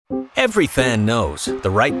Every fan knows the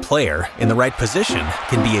right player in the right position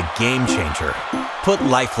can be a game changer. Put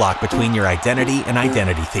LifeLock between your identity and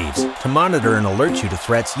identity thieves to monitor and alert you to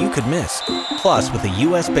threats you could miss. Plus, with a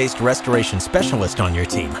U.S.-based restoration specialist on your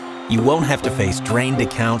team, you won't have to face drained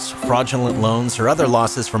accounts, fraudulent loans, or other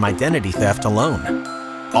losses from identity theft alone.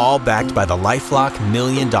 All backed by the LifeLock $1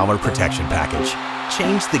 Million Protection Package.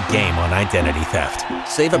 Change the game on identity theft.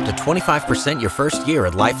 Save up to 25% your first year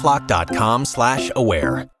at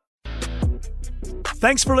LifeLock.com/aware.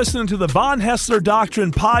 Thanks for listening to the Von Haessler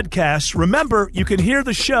Doctrine podcast. Remember, you can hear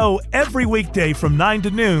the show every weekday from 9 to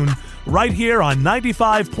noon right here on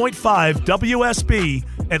 95.5 WSB,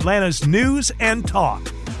 Atlanta's News and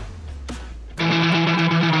Talk.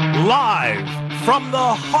 Live from the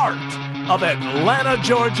heart of Atlanta,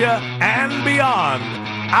 Georgia, and beyond,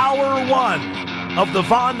 Hour 1 of the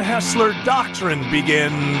Von Haessler Doctrine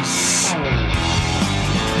begins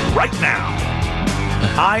right now.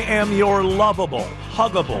 I am your lovable,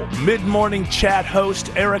 huggable, mid-morning chat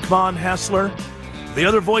host, Eric Von Haessler. The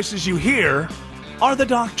other voices you hear are the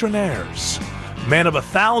Doctrinaires. Man of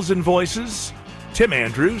 1,000 voices, Tim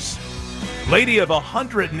Andrews. Lady of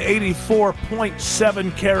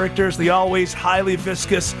 184.7 characters, the always highly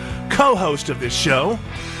viscous co-host of this show,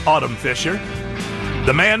 Autumn Fisher.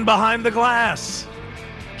 The man behind the glass,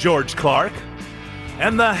 George Clark.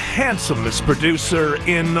 And the handsomest producer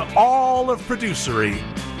in all of producery,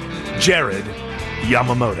 Jared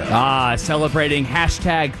Yamamoto. Celebrating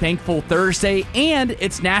 #Thankful Thursday, and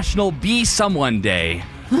it's National Be Someone Day.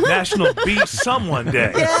 National Be Someone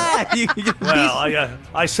Day. Yeah. Well,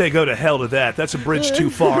 I say go to hell to that. That's a bridge too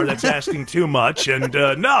far. That's asking too much. And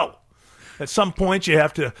no. At some point, you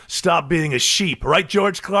have to stop being a sheep. Right,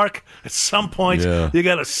 George Clark? At some point, you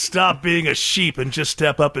got to stop being a sheep and just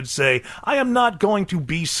step up and say, I am not going to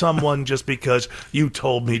be someone just because you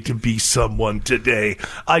told me to be someone today.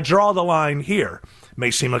 I draw the line here. It may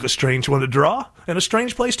seem like a strange one to draw and a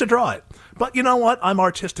strange place to draw it. But you know what? I'm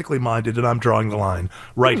artistically minded, and I'm drawing the line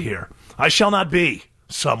right here. I shall not be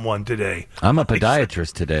someone today. I'm a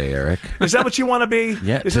podiatrist today, Eric. Is that what you want to be?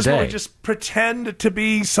 Yeah, Is this where we just pretend to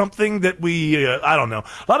be something that we, I don't know.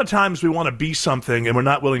 A lot of times we want to be something and we're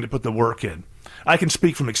not willing to put the work in. I can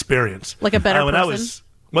speak from experience. Like a better person?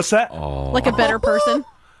 What's that? Oh. Like a better person?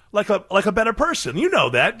 Like a better person. You know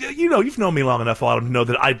that. You know, you've known me long enough, Autumn, to know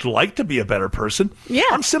that I'd like to be a better person. Yeah.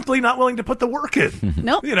 I'm simply not willing to put the work in.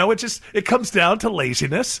 Nope. You know, it comes down to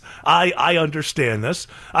laziness. I understand this.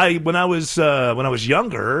 When I was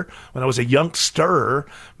younger, when I was a youngster,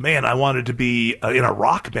 man, I wanted to be in a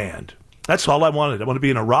rock band. That's all I wanted. I wanted to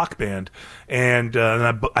be in a rock band. And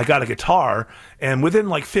I got a guitar, and within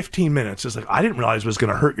like 15 minutes, it's like, I didn't realize it was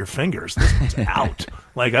going to hurt your fingers. This one's out.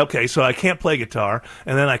 Like, okay, so I can't play guitar,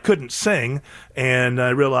 and then I couldn't sing, and I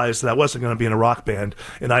realized that I wasn't going to be in a rock band,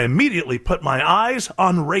 and I immediately put my eyes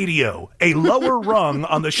on radio, a lower rung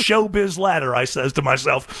on the showbiz ladder. I says to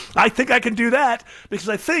myself, I think I can do that, because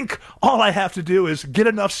I think all I have to do is get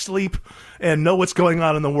enough sleep and know what's going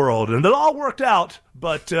on in the world. And it all worked out,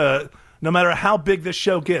 but no matter how big this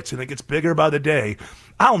show gets, and it gets bigger by the day,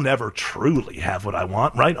 I'll never truly have what I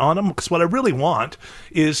want, right, on them? Because what I really want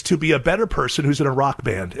is to be a better person who's in a rock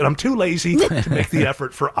band. And I'm too lazy to make the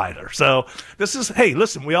effort for either. So this is, hey,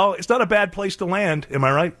 listen, it's not a bad place to land. Am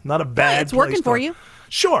I right? Not a bad it's working place for you.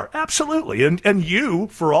 Sure, absolutely. And you,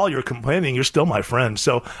 for all your complaining, you're still my friend.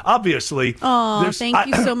 So obviously... Oh, thank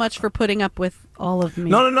you so much for putting up with all of me.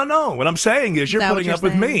 No. What I'm saying is you're putting up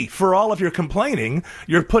with me. For all of your complaining,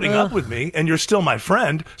 you're putting up with me, and you're still my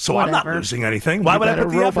friend, so Whatever. I'm not losing anything. Why would I put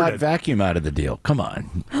the effort robot in? vacuum out of the deal. Come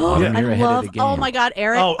on. I love... Oh, my God,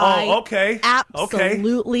 Eric. Okay.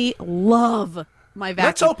 Absolutely love my vacuum.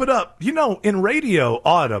 Let's open up. You know, in radio,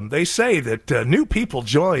 Autumn, they say that new people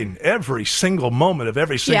join every single moment of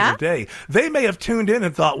every single day. They may have tuned in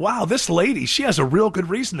and thought, wow, this lady, she has a real good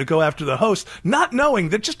reason to go after the host, not knowing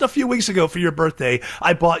that just a few weeks ago for your birthday,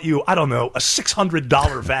 I bought you, I don't know, a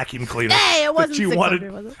 $600 vacuum cleaner. Hey, it wasn't that you $600,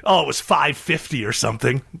 wanted. was it? Oh, it was $550 or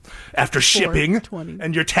something after shipping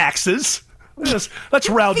and your taxes. Let's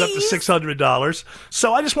round up to $600.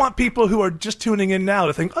 So I just want people who are just tuning in now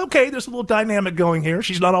to think, okay, there's a little dynamic going here.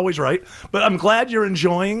 She's not always right, but I'm glad you're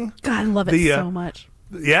enjoying. God, I love it so much.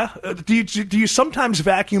 Yeah. Do you sometimes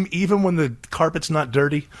vacuum even when the carpet's not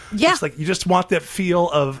dirty? Yeah. It's like you just want that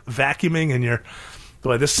feel of vacuuming, and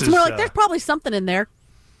It's more like there's probably something in there.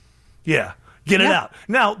 Yeah. Get it out.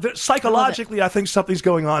 Now, psychologically, I think something's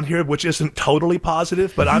going on here which isn't totally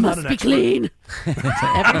positive, but I'm not an expert. Clean.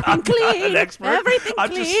 Everything clean. An expert. Everything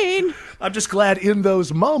clean. I'm just glad in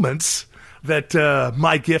those moments that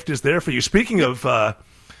my gift is there for you. Speaking of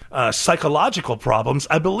psychological problems.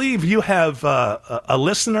 I believe you have a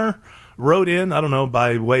listener wrote in, I don't know,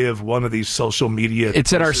 by way of one of these social media.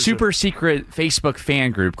 It's at our super secret Facebook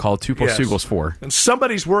fan group called 2 + 2 = 4. And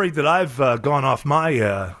somebody's worried that I've gone off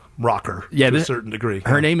my rocker to a certain degree.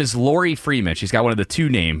 Her name is Lori Freeman. She's got one of the two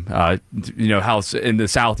name. You know how in the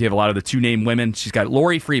South you have a lot of the two name women. She's got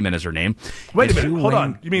Lori Freeman as her name. Wait a minute, hold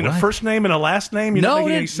on. You mean a first name and a last name? You're not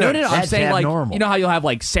making any sense. No. I'm saying like you know how you'll have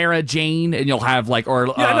like Sarah Jane and you'll have like I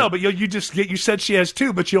know, but you said she has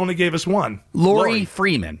two, but you only gave us one. Lori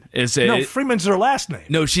Freeman is it? No, Freeman's her last name.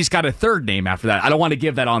 No, she's got a third name after that. I don't want to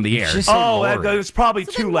give that on the air. It's probably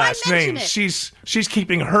two last names. She's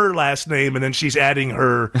keeping her last name and then she's adding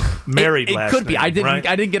her married last name. It could be. I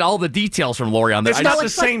didn't get all the details from Lori on that. It's not the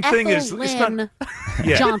same thing as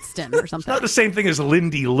Johnston or something. It's not the same thing as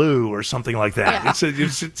Lindy Lou or something like that. Yeah.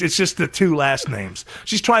 It's just the two last names.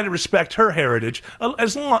 She's trying to respect her heritage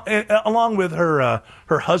along with her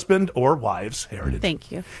husband or wife's heritage.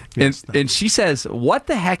 Thank you. And she says, "What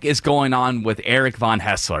the heck is going on with Eric Von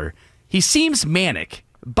Haessler? He seems manic.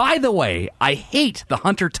 By the way, I hate the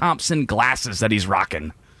Hunter Thompson glasses that he's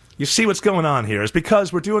rocking." You see what's going on here is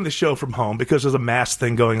because we're doing the show from home because there's a mask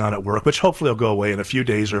thing going on at work, which hopefully will go away in a few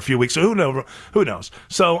days or a few weeks. So who knows?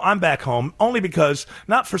 So I'm back home only because,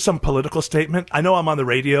 not for some political statement. I know I'm on the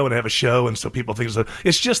radio and I have a show, and so people think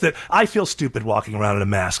it's just that I feel stupid walking around in a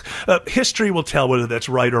mask. History will tell whether that's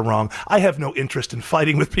right or wrong. I have no interest in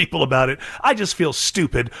fighting with people about it. I just feel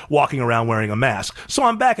stupid walking around wearing a mask. So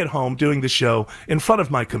I'm back at home doing the show in front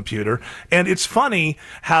of my computer, and it's funny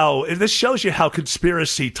how this shows you how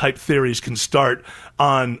conspiracy type theories can start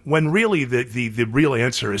on when really the real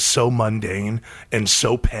answer is so mundane and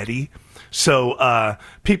so petty. So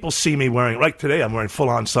people see me wearing, like today, I'm wearing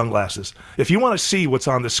full-on sunglasses. If you want to see what's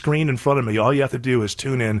on the screen in front of me, all you have to do is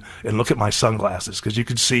tune in and look at my sunglasses because you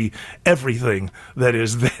can see everything that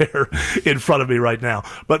is there in front of me right now.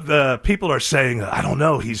 But the people are saying, I don't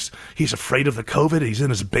know, he's afraid of the COVID. He's in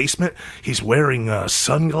his basement. He's wearing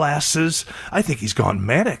sunglasses. I think he's gone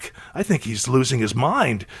manic. I think he's losing his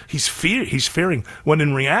mind. He's fearing, when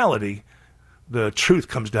in reality, the truth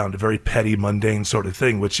comes down to very petty, mundane sort of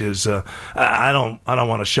thing, which is I don't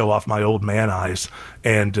want to show off my old man eyes.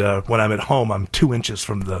 And when I'm at home, I'm 2 inches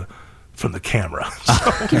from the camera. So.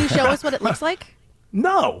 Can you show us what it looks like?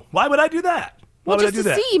 No. Why would I do that? Why would I do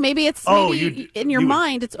that? See. Maybe it's in your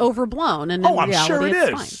mind it's overblown, and in I'm reality, sure it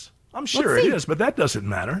it's is. fine. I'm sure it is, but that doesn't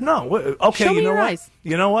matter. No. Okay. Show me your eyes.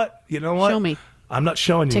 You know what? Show me. I'm not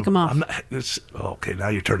showing you. Take them off. Okay. Now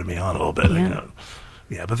you're turning me on a little bit. Yeah.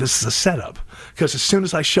 Yeah, but this is a setup. Because as soon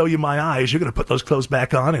as I show you my eyes, you're going to put those clothes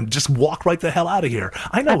back on and just walk right the hell out of here.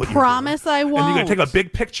 I know what you're doing. I promise I won't. And you're going to take a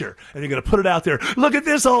big picture, and you're going to put it out there. Look at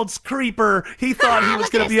this old creeper. He thought he was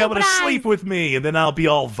going to be able to sleep with me, and then I'll be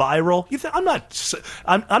all viral.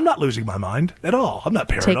 I'm not losing my mind at all. I'm not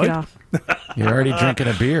paranoid. Take it off. You're already drinking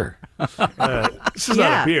a beer. This is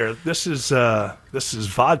not a beer. This is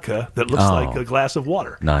vodka that looks like a glass of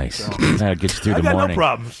water. Nice. That gets you through the morning. I got no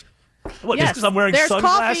problems. What, just because I'm wearing there's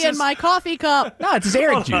sunglasses? Coffee in my coffee cup. No, it's his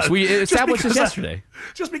Eric juice. We established this yesterday.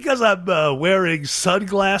 Just because I'm wearing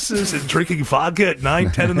sunglasses and drinking vodka at 9,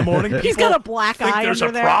 10 in the morning, he's got a black eye there's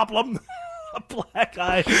under a problem. A black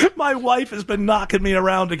eye. My wife has been knocking me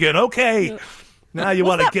around again. Okay. Now you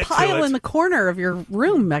want to get to it. What's that pile in the corner of your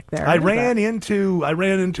room back there? I ran into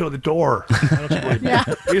the door.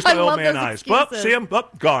 Here's my old man eyes. Well, see him? Oh,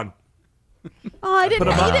 gone. Oh, I didn't.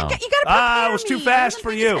 You got to prepare it was too fast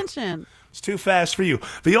for you. It's too fast for you.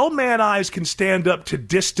 The old man eyes can stand up to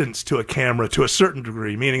distance to a camera to a certain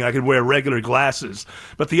degree, meaning I could wear regular glasses.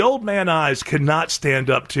 But the old man eyes cannot stand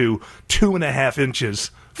up to 2.5 inches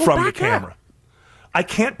from the camera. I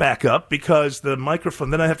can't back up because the microphone.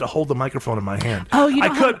 Then I have to hold the microphone in my hand. Oh, you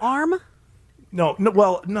don't have an arm? No.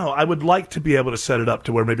 I would like to be able to set it up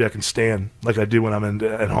to where maybe I can stand like I do when I'm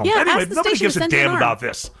at home. Yeah, anyway, ask the nobody station gives to a send you damn an arm. about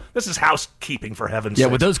this. This is housekeeping, for heaven's sake.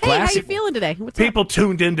 Yeah, with those glasses. Hey, how you feeling today? What's People up?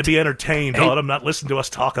 tuned in to be entertained. Hey. I'm not listening to us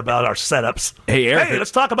talk about our setups. Hey, Eric. Hey,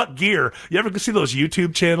 let's talk about gear. You ever see those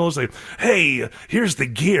YouTube channels? Hey, here's the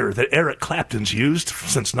gear that Eric Clapton's used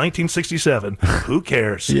since 1967. Who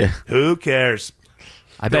cares? Yeah. Who cares?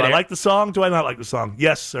 Do I like the song? Do I not like the song?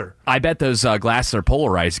 Yes, sir. I bet those glasses are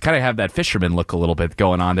polarized. Kind of have that fisherman look a little bit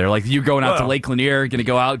going on there. Like you going out to Lake Lanier, going to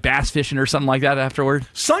go out bass fishing or something like that afterward?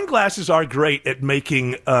 Sunglasses are great at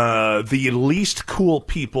making the least cool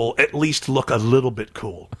people at least look a little bit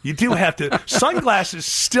cool. You do have to. Sunglasses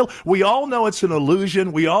still, we all know it's an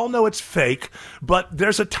illusion. We all know it's fake. But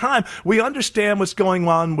there's a time, we understand what's going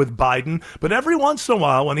on with Biden. But every once in a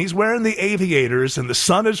while, when he's wearing the aviators and the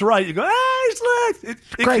sun is right, you go, hey, look.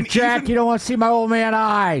 Great, Jack. You don't want to see my old man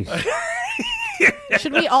eyes.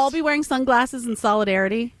 Should we all be wearing sunglasses in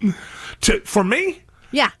solidarity? For me?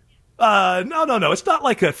 Yeah. No. It's not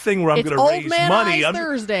like a thing where I'm going to raise money.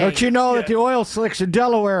 Thursday. Don't you know that the oil slicks in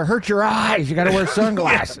Delaware hurt your eyes? You got to wear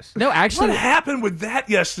sunglasses. No, actually, what happened with that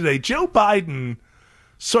yesterday? Joe Biden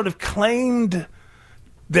sort of claimed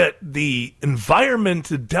that the environment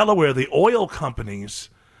in Delaware, the oil companies,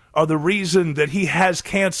 are the reason that he has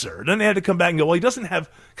cancer. And then they had to come back and go, well, he doesn't have,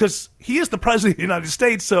 because he is the president of the United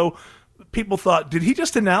States, so people thought, did he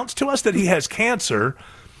just announce to us that he has cancer?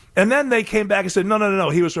 And then they came back and said, no,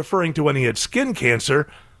 he was referring to when he had skin cancer.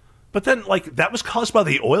 But then, that was caused by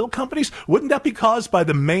the oil companies? Wouldn't that be caused by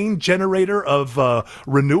the main generator of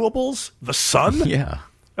renewables, the sun? Yeah.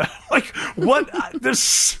 What?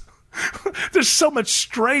 There's so much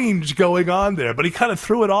strange going on there, but he kind of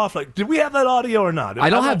threw it off. Did we have that audio or not? I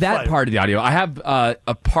don't have that part of the audio. I have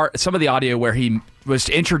some of the audio where he was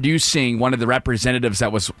introducing one of the representatives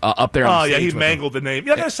that was up there on the stage. He mangled the name.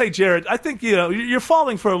 Yeah, I got to say, Jared, I think you're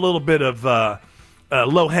falling for a little bit of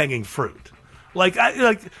low-hanging fruit.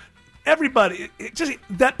 Everybody, just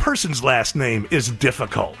that person's last name is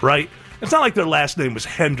difficult, right? It's not like their last name was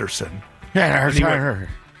Henderson. Yeah,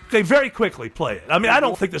 They very quickly play it. I mean, I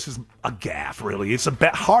don't think this is a gaffe, really. It's a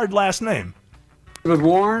hard last name. With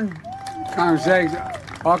Warren, conversation,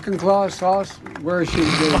 Arkansas sauce. Where is she?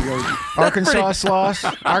 There you go. Arkansas sauce.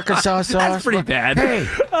 Arkansas sauce. That's pretty bad. Hey,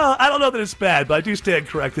 I don't know that it's bad, but I do stand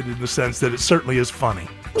corrected in the sense that it certainly is funny.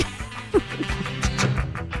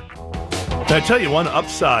 Can I tell you one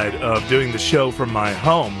upside of doing the show from my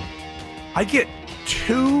home? I get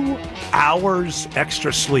 2 hours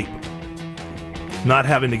extra sleep. Not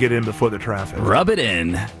having to get in before the traffic. Rub it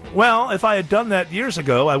in. Well, if I had done that years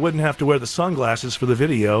ago, I wouldn't have to wear the sunglasses for the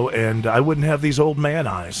video, and I wouldn't have these old man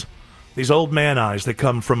eyes. These old man eyes that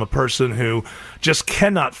come from a person who just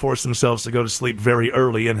cannot force themselves to go to sleep very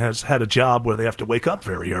early and has had a job where they have to wake up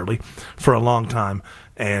very early for a long time.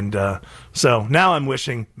 And so now I'm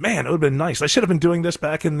wishing, man, it would have been nice. I should have been doing this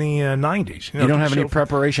back in the 90s. You don't have any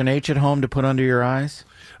Preparation H at home to put under your eyes?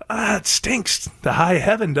 It stinks to high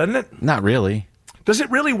heaven, doesn't it? Not really. Does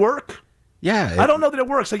it really work? Yeah. I don't know that it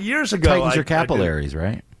works. Years ago, tightens your capillaries,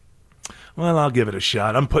 right? Well, I'll give it a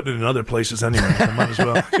shot. I'm putting it in other places anyway. So I might as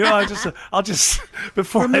well. I'll just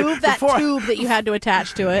before remove that tube that you had to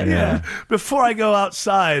attach to it. Yeah. Before I go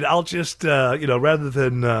outside, I'll just rather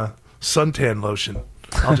than suntan lotion,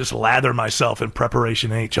 I'll just lather myself in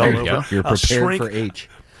Preparation H all there you over. Go. You're prepared for H.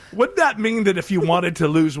 Would that mean that if you wanted to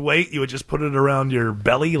lose weight, you would just put it around your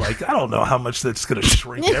belly? I don't know how much that's going to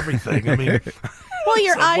shrink everything. I mean, well,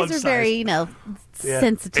 your eyes are very,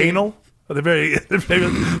 sensitive. Anal? They're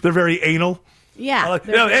very anal. Yeah.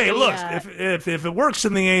 Hey, look, if it works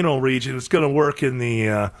in the anal region, it's going to work in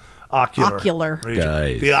the ocular region.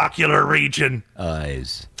 Guys. The ocular region.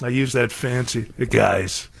 Eyes. I use that fancy.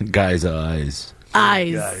 Guys. Guys' eyes.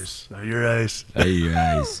 Eyes. Guys. Your eyes. Your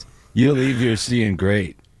eyes. You leave here seeing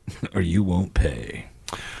great, or you won't pay.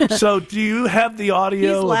 So, do you have the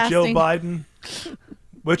audio of Joe Biden?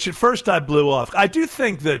 Which at first I blew off. I do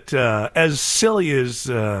think that as silly as,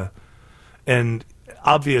 and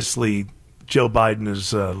obviously Joe Biden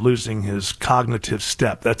is losing his cognitive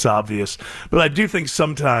step. That's obvious. But I do think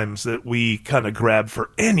sometimes that we kind of grab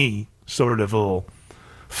for any sort of little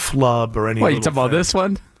flub or any. What, you talking about this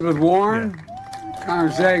one? With Warren,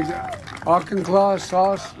 conversation, Arkansas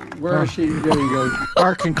sauce. Where is she? There you go.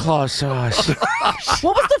 Arkansas sauce.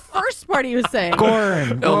 What was the first part he was saying?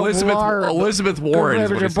 Gorin. Elizabeth Warren.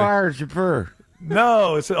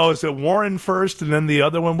 No, is it Warren first and then the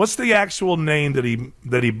other one? What's the actual name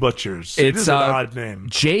that he butchers? It's an odd name.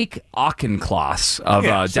 Jake Auchincloss of so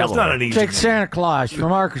Delaware. It's not an easy Jake name. Santa Claus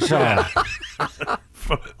from Arkansas.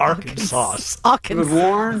 Arkansas. With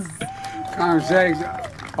Warren, conversation,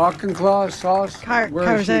 Arkansas sauce.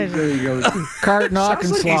 Where is she? There you go. Carton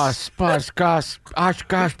Arkansas.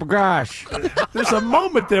 Gosh. There's a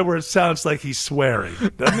moment there where it sounds like he's swearing.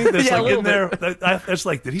 Doesn't he? There's in there. It's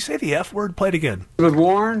like, did he say the F word? Play it again. With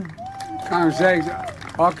Warren, conversation,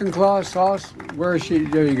 Arkansas sauce. Where is she?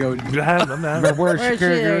 There you go.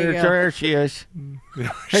 Where she is.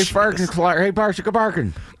 Hey, Arkansas. Hey, Barsica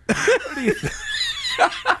barking. What do you think?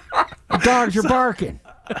 The dogs are barking.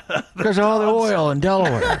 Because of all the oil in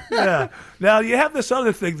Delaware. Yeah. Now, you have this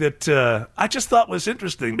other thing that I just thought was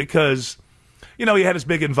interesting because, he had his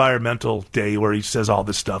big environmental day where he says all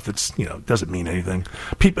this stuff that's, doesn't mean anything.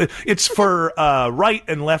 It's for right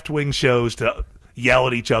and left-wing shows to yell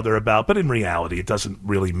at each other about, but in reality, it doesn't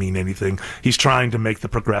really mean anything. He's trying to make the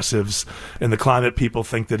progressives and the climate people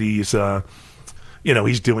think that he's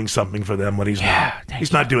doing something for them when he's not.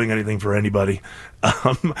 He's not doing anything for anybody.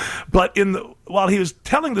 But while he was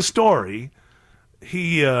telling the story,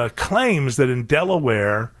 he claims that in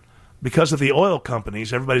Delaware, because of the oil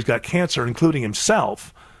companies, everybody's got cancer, including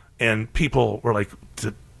himself. And people were like,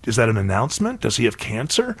 is that an announcement? Does he have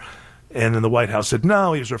cancer? And then the White House said,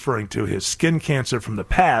 no, he was referring to his skin cancer from the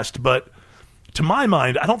past. But to my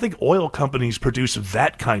mind, I don't think oil companies produce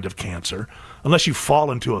that kind of cancer unless you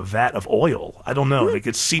fall into a vat of oil. I don't know. Like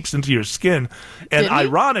it seeps into your skin. And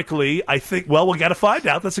ironically, I think, well, we got to find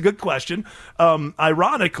out. That's a good question.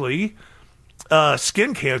 Ironically,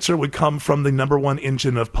 skin cancer would come from the number one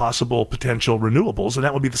engine of possible potential renewables, and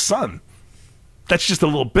that would be the sun. That's just a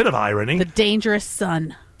little bit of irony. The dangerous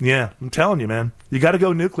sun. Yeah, I'm telling you, man. You got to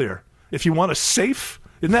go nuclear. If you want a safe,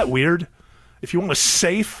 isn't that weird? If you want a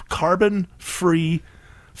safe, carbon-free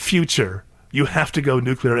future, you have to go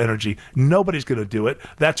nuclear energy. Nobody's going to do it.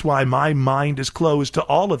 That's why my mind is closed to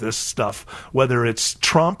all of this stuff, whether it's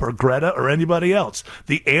Trump or Greta or anybody else.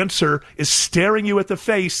 The answer is staring you at the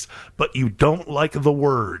face, but you don't like the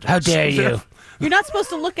word. How dare you? You're not supposed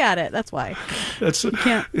to look at it. That's why. You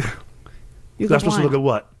can't. You're not supposed to look at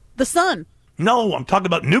what? The sun. No, I'm talking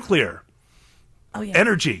about nuclear. Oh, yeah.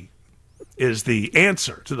 Energy is the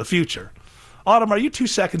answer to the future. Autumn, are you 2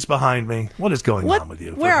 seconds behind me? What is going on with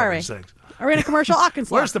you? Where are we? Are we in a commercial?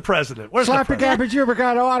 Arkansas. Where's the president? Where's Slap the a president? garbage you ever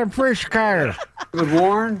got Autumn Fish Carter. With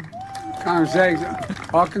Warren, Congress eggs,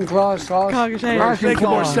 Arkansas sauce. It's making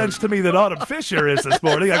more sense to me than Autumn Fisher is this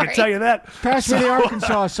morning. I can tell you that. Pass me the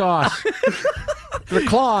Arkansas sauce. The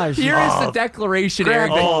claws. Here is the declaration,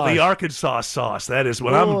 Eric. Oh, the Arkansas sauce. That is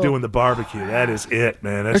when I'm doing the barbecue. That is it,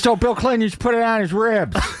 man. It's so Bill Clinton used to put it on his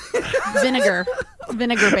ribs. Vinegar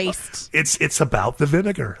based. It's about the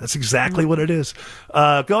vinegar. That's exactly what it is.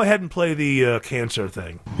 Go ahead and play the cancer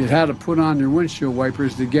thing. You had to put on your windshield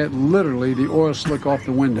wipers to get literally the oil slick off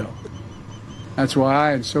the window. That's why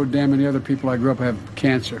I and so damn many other people I grew up have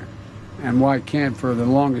cancer. And why can't, for the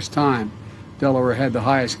longest time, Delaware had the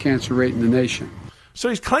highest cancer rate in the nation. So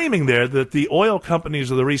he's claiming there that the oil companies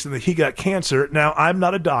are the reason that he got cancer. Now, I'm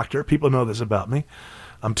not a doctor. People know this about me.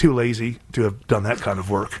 I'm too lazy to have done that kind of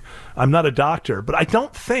work. I'm not a doctor, but I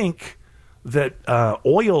don't think that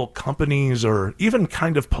oil companies or even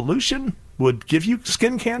kind of pollution would give you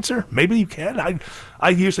skin cancer. Maybe you can. I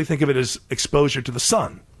usually think of it as exposure to the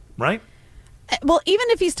sun, right? Well, even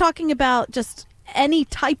if he's talking about just any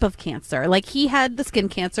type of cancer, like he had the skin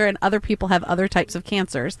cancer and other people have other types of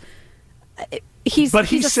cancers, he's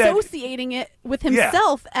associating it with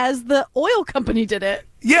himself as the oil company did it.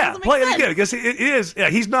 Yeah, play it again because it is.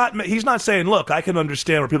 Yeah, he's not saying, "Look, I can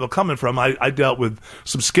understand where people are coming from. I dealt with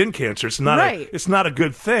some skin cancer. It's not it's not a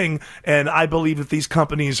good thing, and I believe that these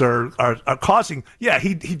companies are causing." Yeah,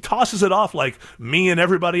 he tosses it off like me and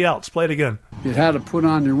everybody else. Play it again. You had to put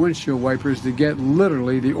on your windshield wipers to get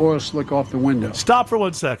literally the oil slick off the window. Stop for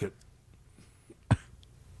 1 second.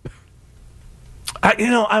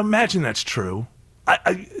 I imagine that's true.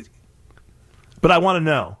 But I want to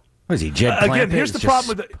know. Was he Jed again? Here's the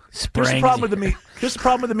problem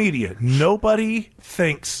with the media. Nobody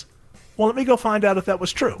thinks. Well, let me go find out if that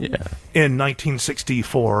was true. Yeah. In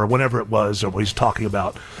 1964 or whenever it was, or what he's talking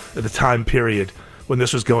about at the time period when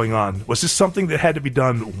this was going on, was this something that had to be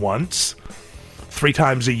done once, 3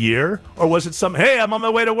 times a year, or was it some? Hey, I'm on my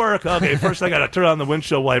way to work. Okay, first I got to turn on the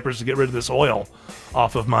windshield wipers to get rid of this oil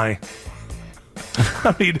off of my.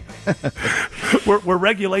 I mean, were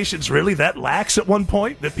regulations really that lax at one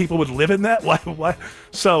point that people would live in that? Why?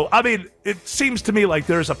 So, I mean, it seems to me like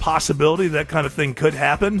there's a possibility that kind of thing could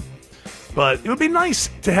happen. But it would be nice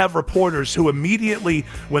to have reporters who immediately,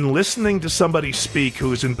 when listening to somebody speak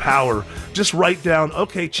who is in power, just write down,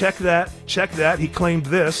 okay, check that, he claimed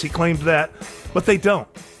this, he claimed that. But they don't.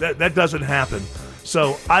 That doesn't happen.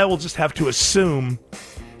 So I will just have to assume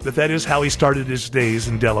that is how he started his days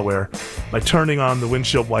in Delaware, by turning on the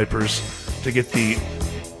windshield wipers to get the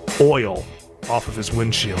oil off of his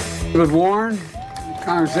windshield. With Warren,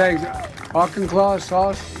 Congress eggs, Arkansas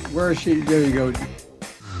sauce. Where is she? There you go.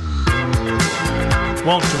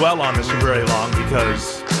 Won't dwell on this for very long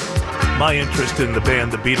because my interest in the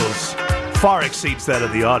band The Beatles far exceeds that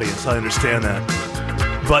of the audience. I understand that.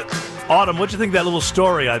 But Autumn, what'd you think of that little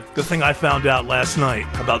story? The thing I found out last night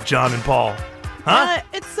about John and Paul. Huh?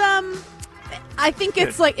 I think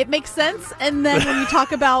it's like it makes sense, and then when you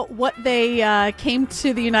talk about what they came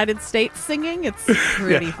to the United States singing, it's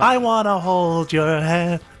pretty. I want to hold your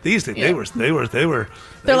hand. These they were.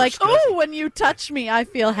 They're like, oh, when you touch me, I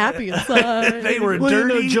feel happy inside. They were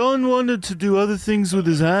dirty. You know, John wanted to do other things with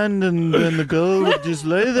his hand, and then the girl would just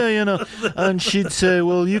lay there, and she'd say,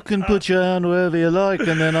 well, you can put your hand wherever you like,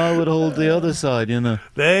 and then I would hold the other side,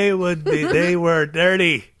 They were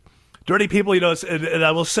dirty. Dirty people, and I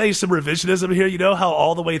will say some revisionism here. You know how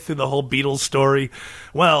all the way through the whole Beatles story,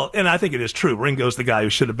 well, and I think it is true, Ringo's the guy who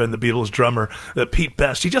should have been the Beatles drummer, Pete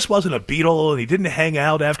Best. He just wasn't a Beatle, and he didn't hang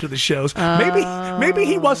out after the shows. Maybe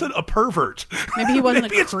he wasn't a pervert. Maybe he wasn't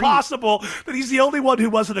maybe a it's creep. possible that he's the only one who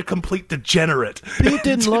wasn't a complete degenerate. Pete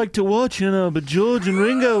didn't like to watch, but George and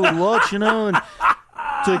Ringo would watch, and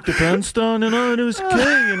take the pants down, and it was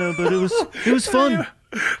okay, but it was fun.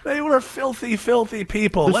 They were filthy, filthy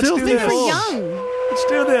people. The Let's do filthy this. They were young. Let's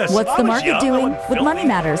do this. What's the market young, doing with Money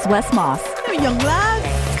Matters? Wes Moss. They were young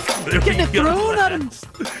lads. Getting it thrown at him.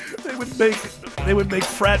 They would make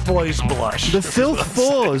frat boys blush. The filth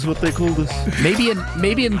four is what they called us.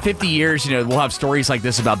 Maybe in 50 years, we'll have stories like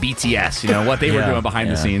this about BTS. What they were doing behind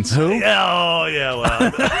the scenes. Who? Oh yeah,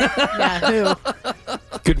 well. Yeah, who?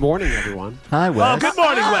 Good morning, everyone. Hi, Wes. Oh, good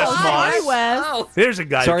morning, Wes Moss. Hi, Wes. Here's a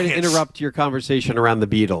guy. Sorry who to can't interrupt your conversation around the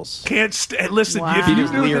Beatles. Listen, Wow. if you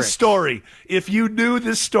Beatles knew lyrics.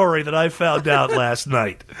 this story that I found out last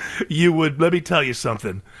night, you would. Let me tell you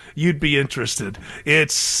something. You'd be interested.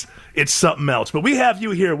 It's something else. But we have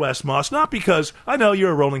you here, Wes Moss, not because I know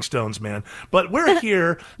you're a Rolling Stones man, but we're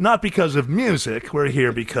here not because of music. We're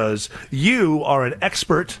here because you are an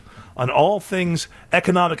expert on all things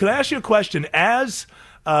economic. Can I ask you a question? As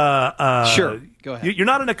Sure. Go ahead. You're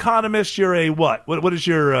not an economist. You're a what? What is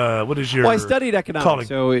your? Well, I studied economics. calling?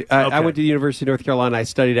 So I Okay. went to the University of North Carolina. I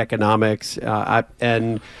studied economics,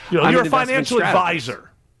 and You're I'm a an financial investment strategist. advisor.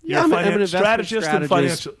 Yeah, You're I'm a an investment strategist and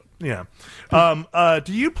strategist. financial. Yeah.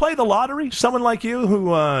 Do you play the lottery? Someone like you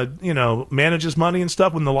who manages money and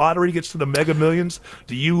stuff. When the lottery gets to the Mega Millions,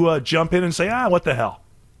 do you jump in and say, what the hell?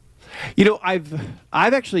 I've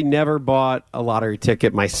actually never bought a lottery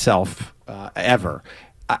ticket myself ever.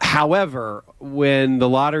 However, when the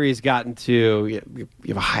lottery has gotten to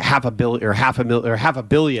half a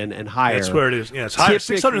billion and higher, That's where it is. Yeah, it's higher.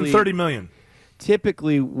 630 million.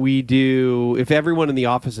 Typically, we do, if everyone in the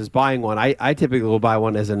office is buying one, I typically will buy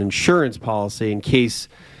one as an insurance policy in case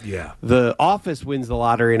the office wins the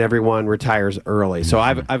lottery and everyone retires early. So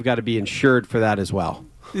I've got to be insured for that as well.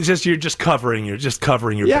 It's just you're just covering your.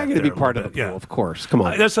 Yeah, I'm going to be part of the pool, of course. Come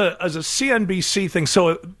on. That's a CNBC thing.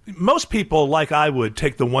 So most people, like I would,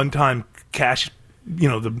 take the one-time cash,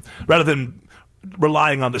 rather than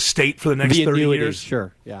relying on the state for the next 30 years.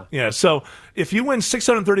 Sure, yeah. Yeah, so if you win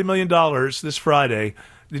 $630 million this Friday,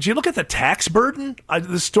 did you look at the tax burden?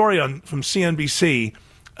 The story from CNBC,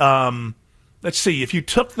 let's see, if you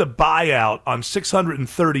took the buyout on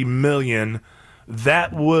 $630 million,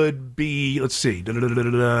 that would be, let's see,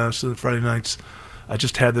 so Friday nights. I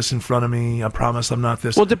just had this in front of me. I promise I'm not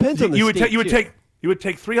this. Well, it depends on the state, you would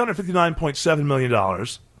take $359.7 million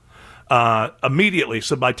immediately.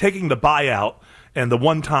 So by taking the buyout and the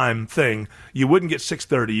one-time thing, you wouldn't get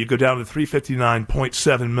 630. You go down to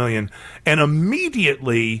 359.7 million, and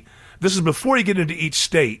immediately, this is before you get into each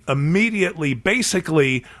state. Immediately,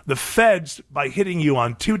 basically, the feds, by hitting you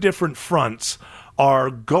on two different fronts, are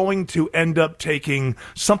going to end up taking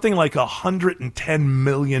something like $110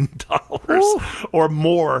 million or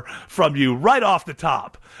more from you right off the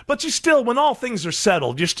top. But you still, when all things are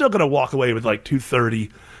settled, you're still going to walk away with like 230,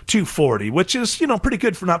 240, which is, pretty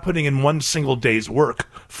good for not putting in one single day's work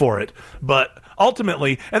for it. But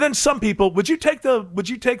ultimately, and then some people, would you take the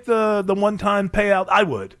one-time payout? I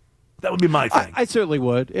would. That would be my thing. I certainly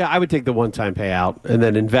would. Yeah, I would take the one-time payout and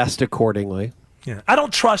then invest accordingly. Yeah, I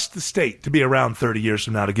don't trust the state to be around 30 years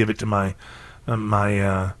from now to give it to my whoever's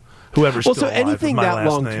still alive. Well, so anything with my that last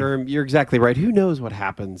long name. term, you're exactly right. Who knows what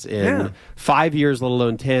happens in 5 years, let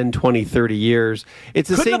alone 10, 20, 30 years. It's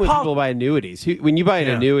the same when people buy annuities. When you buy an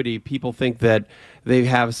annuity, people think that they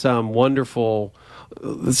have some wonderful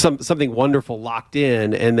something wonderful locked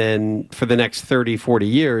in, and then for the next 30, 40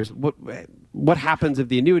 years, what happens if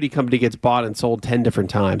the annuity company gets bought and sold 10 different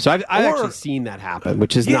times? So I've actually seen that happen,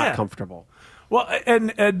 which is not comfortable. Well,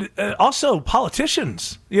 and also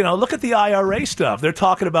politicians, look at the IRA stuff. They're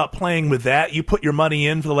talking about playing with that. You put your money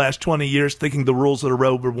in for the last 20 years thinking the rules of the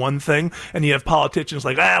road were one thing, and you have politicians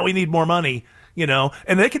like, we need more money,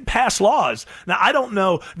 and they could pass laws. Now, I don't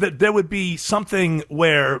know that there would be something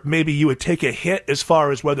where maybe you would take a hit as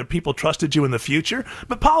far as whether people trusted you in the future,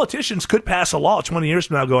 but politicians could pass a law 20 years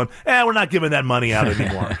from now going, we're not giving that money out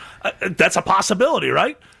anymore. That's a possibility,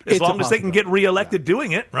 right? As long as they can get reelected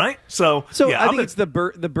doing it, right? So I think it's the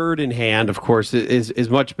bird in hand, of course, is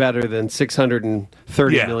much better than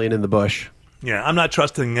 $630 million in the bush. Yeah, I'm not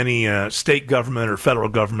trusting any state government or federal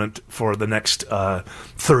government for the next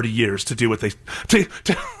 30 years to do what they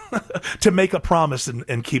to make a promise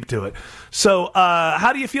and keep to it. So,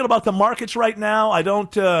 how do you feel about the markets right now? I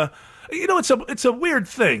don't. It's a weird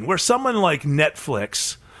thing where someone like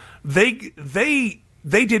Netflix they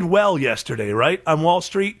did well yesterday, right, on Wall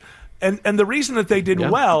Street. And the reason that they did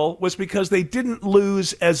well was because they didn't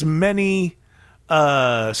lose as many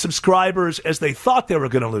subscribers as they thought they were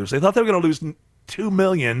going to lose. They thought they were going to lose 2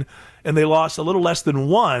 million, and they lost a little less than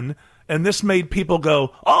 1, and this made people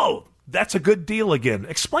go, oh, that's a good deal again.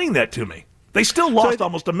 Explain that to me. They still lost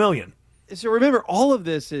almost 1 million. So remember, all of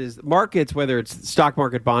this is markets, whether it's stock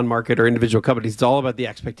market, bond market, or individual companies, it's all about the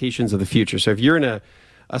expectations of the future. So if you're in a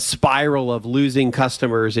spiral of losing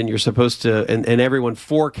customers and you're supposed to, and everyone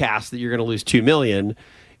forecasts that you're going to lose 2 million,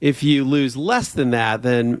 if you lose less than that,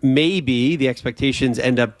 then maybe the expectations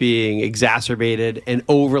end up being exacerbated and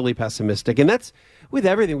overly pessimistic. And that's with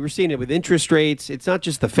everything. We're seeing it with interest rates. It's not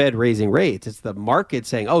just the Fed raising rates. It's the market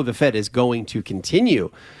saying, oh, the Fed is going to continue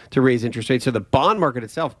to raise interest rates. So the bond market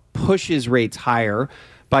itself pushes rates higher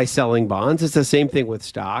by selling bonds. It's the same thing with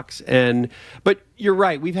stocks. But you're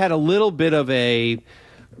right. We've had a little bit of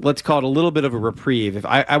let's call it a little bit of a reprieve. If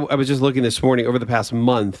I was just looking this morning over the past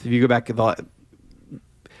month, if you go back to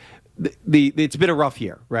it's been a rough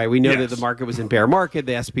year, right? We know that the market was in bear market.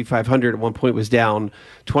 The S&P 500 at one point was down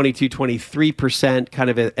 23%, kind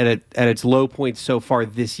of at its low point so far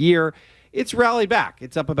this year. It's rallied back.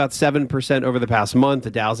 It's up about 7% over the past month.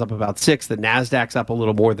 The Dow's up about 6%. The Nasdaq's up a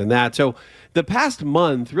little more than that. So the past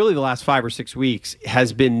month, really the last 5 or 6 weeks,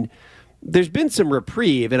 there's been some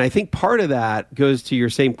reprieve, and I think part of that goes to your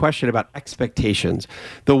same question about expectations.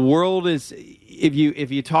 The world is, if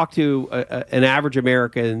you talk to an average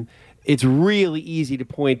American, it's really easy to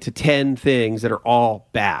point to 10 things that are all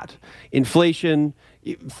bad. Inflation,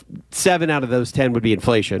 7 out of those 10 would be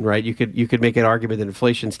inflation, right? You could make an argument that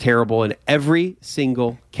inflation's terrible in every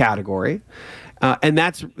single category. And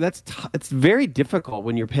it's very difficult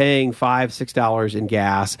when you're paying $5-6 in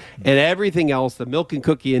gas and everything else. The milk and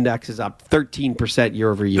cookie index is up 13% year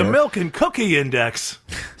over year. The milk and cookie index.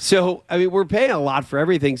 So, I mean, we're paying a lot for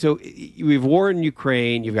everything. So we've war in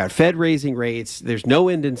Ukraine. You've got Fed raising rates. There's no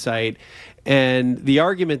end in sight. And the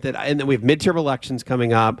argument and then we have midterm elections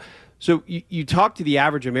coming up. So you talk to the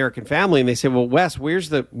average American family and they say, well, Wes, where's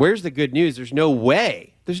the good news? There's no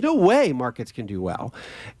way markets can do well.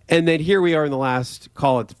 And then here we are in the last,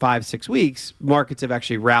 call it 5-6 weeks, markets have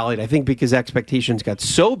actually rallied, I think because expectations got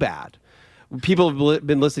so bad. People have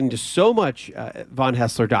been listening to so much von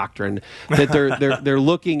Haessler doctrine that they're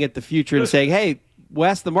looking at the future and saying, hey,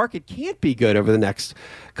 Wes, the market can't be good over the next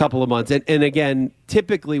couple of months. And again,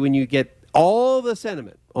 typically when you get all the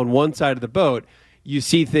sentiment on one side of the boat, you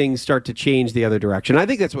see things start to change the other direction. I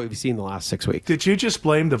think that's what we've seen the last 6 weeks. Did you just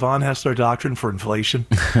blame the von Haessler doctrine for inflation?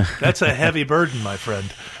 That's a heavy burden, my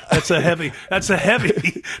friend. That's a heavy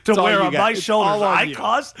to wear on my shoulders. I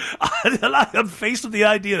caused. I'm faced with the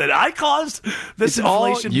idea that I caused this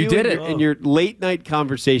inflation. You did it in your late night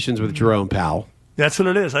conversations with Jerome Powell. That's what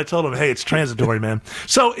it is. I told him, hey, it's transitory, man.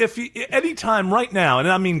 So if anytime right now,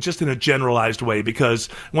 and I mean just in a generalized way, because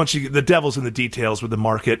the devil's in the details with the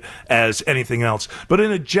market as anything else, but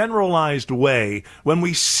in a generalized way, when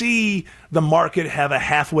we see the market have a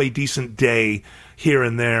halfway decent day here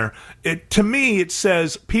and there, to me it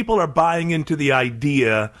says people are buying into the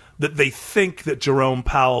idea that they think that Jerome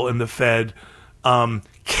Powell and the Fed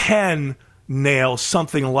can nail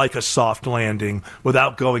something like a soft landing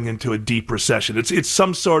without going into a deep recession. It's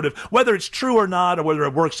some sort of, whether it's true or not, or whether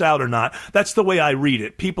it works out or not, that's the way I read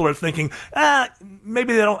it. People are thinking,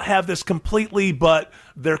 maybe they don't have this completely, but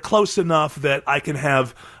they're close enough that I can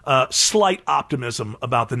have slight optimism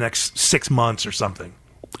about the next 6 months or something.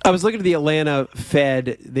 I was looking at the Atlanta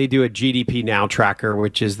Fed. They do a GDP Now tracker,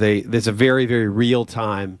 which is there's a very, very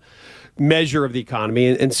real-time measure of the economy.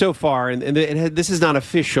 And so far, and this is not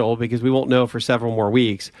official because we won't know for several more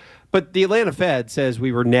weeks, but the Atlanta Fed says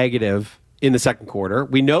we were negative in the second quarter.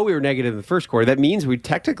 We know we were negative in the first quarter. That means we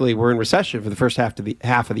technically were in recession for the first half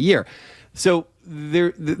of the year. So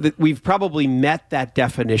we've probably met that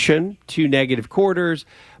definition, 2 negative quarters,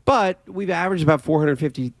 but we've averaged about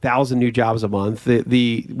 450,000 new jobs a month.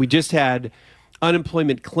 We just had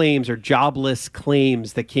unemployment claims or jobless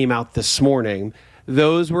claims that came out this morning.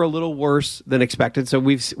 Those were a little worse than expected. So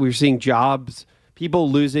we're seeing people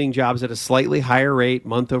losing jobs at a slightly higher rate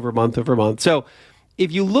month over month over month. So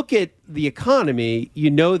if you look at the economy, you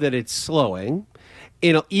know that it's slowing.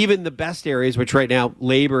 Even the best areas, which right now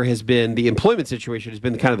labor has been, the employment situation has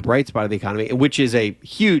been kind of the bright spot of the economy, which is a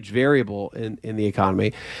huge variable in the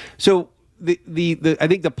economy. So I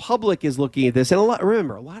think the public is looking at this, and a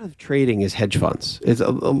lot of trading is hedge funds. It's a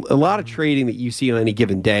lot of trading that you see on any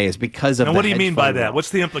given day is because of. And what do you mean by that? What's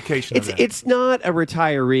the implication of that? It's not a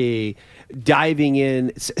retiree diving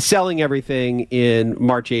in, selling everything in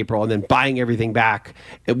March, April, and then buying everything back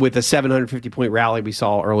with a 750-point rally we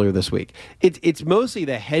saw earlier this week. It's mostly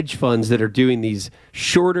the hedge funds that are doing these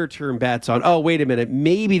shorter-term bets on, oh, wait a minute,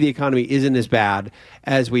 maybe the economy isn't as bad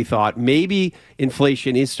as we thought. Maybe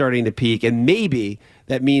inflation is starting to peak, and maybe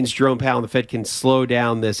that means Jerome Powell and the Fed can slow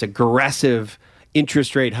down this aggressive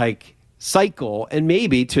interest rate hike cycle, and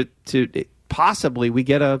maybe to possibly we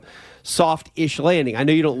get a soft-ish landing. I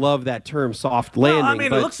know you don't love that term, soft landing. No, I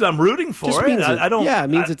mean, it looks. I'm rooting for it. I don't. Yeah, it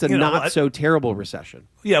means it's a not so terrible recession.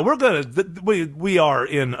 Yeah, we're gonna. We are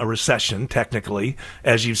in a recession technically,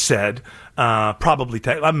 as you said. Probably.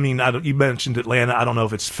 You mentioned Atlanta. I don't know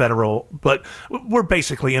if it's federal, but we're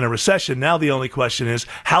basically in a recession. Now the only question is,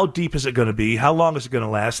 how deep is it going to be? How long is it going to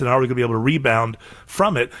last? And are we going to be able to rebound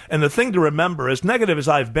from it? And the thing to remember, as negative as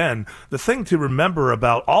I've been, the thing to remember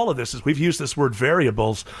about all of this is we've used this word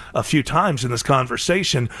variables a few times in this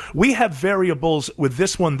conversation. We have variables with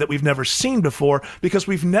this one that we've never seen before because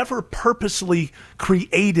we've never purposely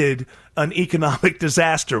created an economic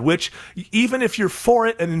disaster, which even if you're for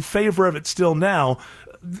it and in favor of it still now,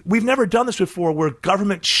 we've never done this before where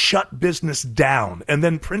government shut business down and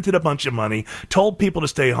then printed a bunch of money, told people to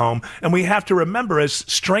stay home. And we have to remember, as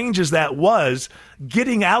strange as that was,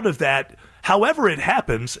 getting out of that, however it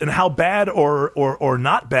happens and how bad or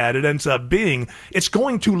not bad it ends up being, it's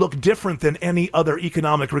going to look different than any other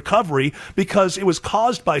economic recovery because it was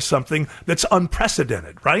caused by something that's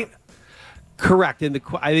unprecedented, right? Correct, and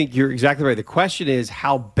I think you're exactly right. The question is,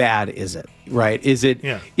 how bad is it? Right? Is it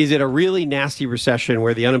a really nasty recession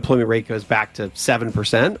where the unemployment rate goes back to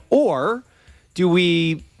 7%, or do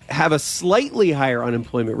we have a slightly higher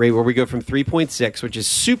unemployment rate where we go from 3.6, which is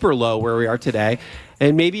super low where we are today,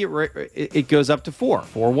 and maybe it goes up to 4,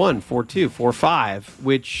 4.1, 4.2, 4.5,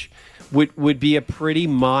 which would be a pretty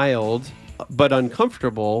mild but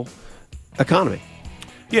uncomfortable economy.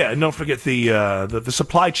 Yeah, and don't forget the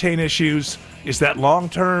supply chain issues. Is that long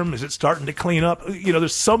term? Is it starting to clean up? You know,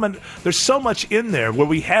 there's so much in there where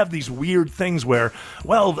we have these weird things where,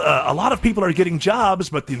 a lot of people are getting jobs,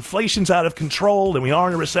 but the inflation's out of control, and we are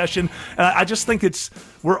in a recession. And I just think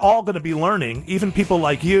we're all going to be learning. Even people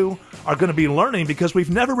like you are going to be learning because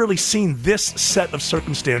we've never really seen this set of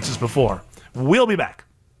circumstances before. We'll be back.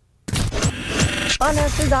 On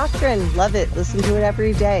Haessler Doctrine. Love it. Listen to it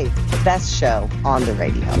every day. Best show on the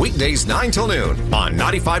radio. Weekdays 9 till noon on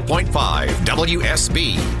 95.5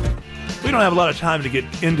 WSB. We don't have a lot of time to get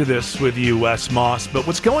into this with you, Wes Moss, but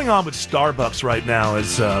what's going on with Starbucks right now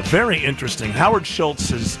is very interesting. Howard Schultz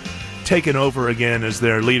has taken over again as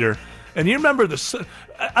their leader. And you remember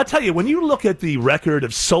I tell you, when you look at the record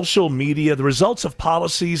of social media, the results of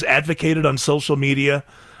policies advocated on social media,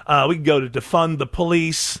 we can go to defund the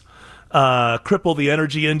police, cripple the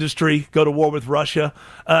energy industry, go to war with Russia,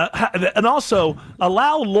 and also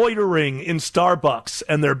allow loitering in Starbucks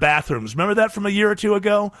and their bathrooms. Remember that from a year or two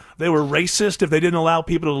ago? They were racist if they didn't allow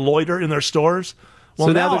people to loiter in their stores. Well,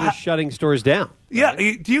 so now they're just shutting stores down. Yeah,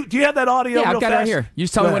 right? Do you have that audio? Yeah, real I've got fast? it right here. You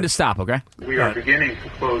just tell me when to stop, okay? We are beginning to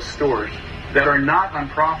close stores that are not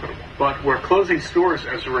unprofitable, but we're closing stores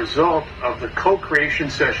as a result of the co-creation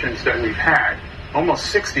sessions that we've had. Almost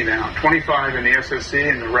 60 now, 25 in the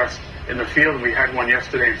SSC and the rest in the field. We had one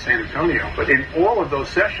yesterday in San Antonio. But in all of those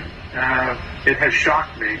sessions, it has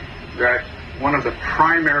shocked me that one of the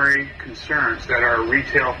primary concerns that our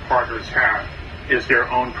retail partners have is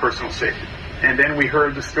their own personal safety. And then we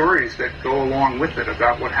heard the stories that go along with it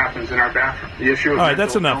about what happens in our bathroom. The issue of all right,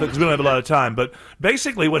 that's enough because we don't have a lot of time. But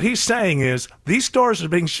basically what he's saying is these stores are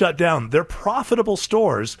being shut down. They're profitable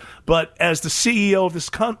stores, but as the CEO of this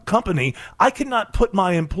company, I cannot put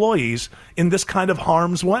my employees in this kind of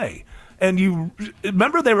harm's way. And you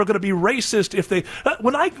remember they were going to be racist if they.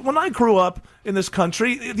 When I grew up in this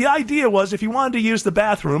country, the idea was if you wanted to use the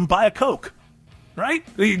bathroom, buy a Coke, right?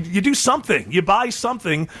 You do something. You buy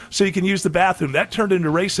something so you can use the bathroom. That turned into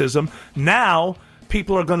racism. Now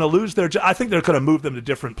people are going to lose their job. I think they're going to move them to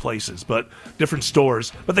different places, but different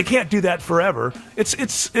stores. But they can't do that forever.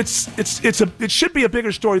 It should be a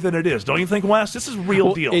bigger story than it is. Don't you think, Wes? This is a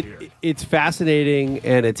real deal here. It's fascinating,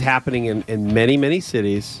 and it's happening in many, many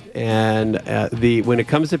cities. And when it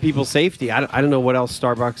comes to people's safety, I don't know what else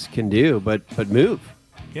Starbucks can do, but move.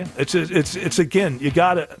 Yeah, it's again, you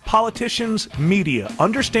gotta, politicians, media,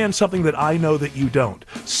 understand something that I know that you don't.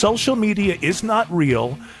 Social media is not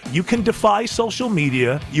real. You can defy social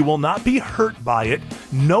media. You will not be hurt by it.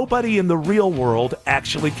 Nobody in the real world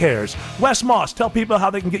actually cares. Wes Moss, tell people how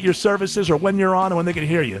they can get your services or when you're on and when they can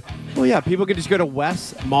hear you. Well, yeah, people can just go to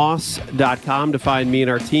wesmoss.com to find me and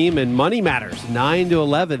our team, and Money Matters, 9 to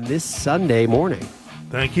 11 this Sunday morning.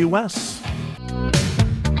 Thank you, Wes.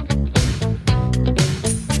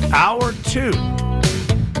 Hour 2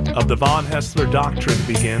 of the Von Haessler Doctrine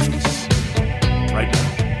begins right now.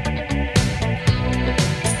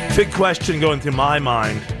 Big question going through my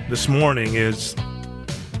mind this morning is,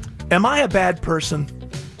 am I a bad person?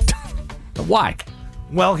 Why?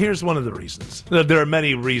 Well, here's one of the reasons. There are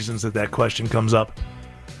many reasons that question comes up.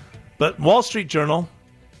 But Wall Street Journal,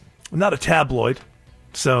 not a tabloid,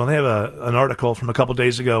 so they have an article from a couple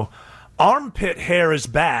days ago. Armpit hair is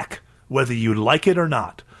back, whether you like it or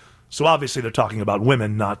not. So obviously they're talking about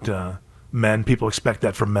women, not men. People expect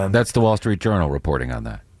that from men. That's the Wall Street Journal reporting on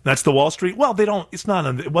that. That's the Wall Street. Well, they don't. It's not.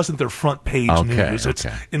 It wasn't their front page news. It's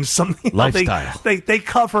in some lifestyle. They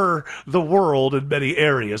cover the world in many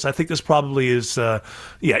areas. I think this probably is.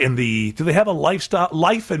 In the. Do they have a lifestyle,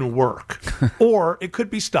 life and work, or it could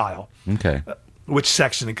be style? Okay. Which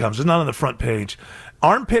section it comes? It's not on the front page.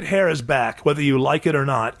 Armpit hair is back, whether you like it or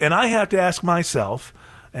not. And I have to ask myself.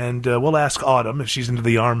 And we'll ask Autumn if she's into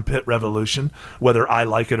the armpit revolution, whether I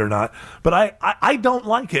like it or not. But I don't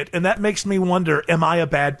like it, and that makes me wonder, am I a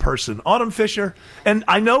bad person? Autumn Fisher, and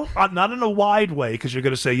I know, not in a wide way, because you're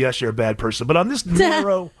going to say, yes, you're a bad person, but on this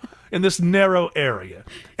narrow, in this narrow area,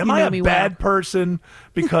 am I a bad person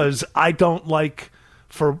because I don't like,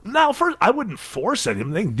 I wouldn't force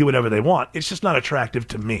anyone. They can do whatever they want. It's just not attractive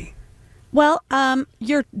to me. Well,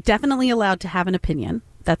 you're definitely allowed to have an opinion.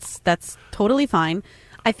 That's totally fine.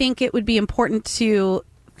 I think it would be important to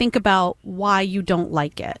think about why you don't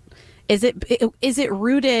like it. Is it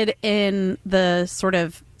rooted in the sort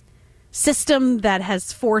of system that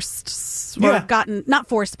has forced or gotten, not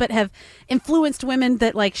forced, but have influenced women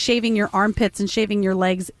that like shaving your armpits and shaving your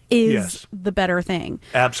legs is the better thing?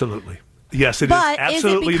 Absolutely. Yes, it is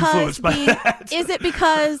absolutely influenced by that. Is it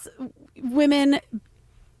because women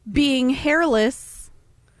being hairless,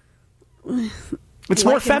 it's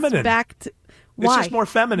more feminine. Why? It's just more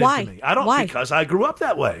feminine to me. I don't because I grew up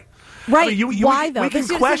that way. Right. I mean, why though? That's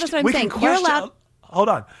what I'm saying. You're allowed. Hold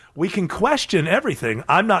on. We can question everything.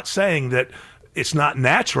 I'm not saying that it's not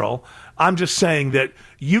natural. I'm just saying that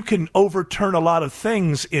you can overturn a lot of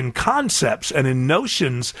things in concepts and in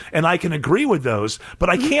notions, and I can agree with those, but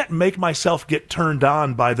I can't make myself get turned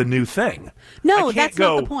on by the new thing. No, that's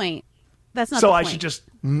not the point. That's not the point.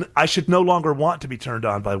 So I should no longer want to be turned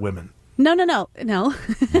on by women. No.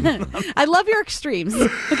 I love your extremes.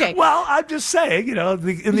 Okay. Well, I'm just saying, in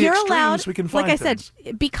the extremes allowed, we can find like I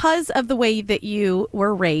said, because of the way that you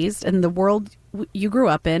were raised and the world you grew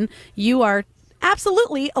up in, you are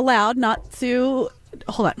absolutely allowed not to.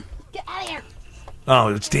 Hold on. Get out of here.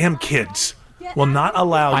 Oh, it's damn kids. Will not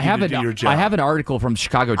allow you to do your job. I have an article from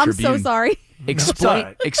Chicago Tribune. I'm so sorry.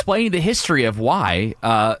 Explaining the history of why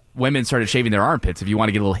women started shaving their armpits. If you want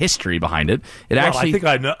to get a little history behind it, I think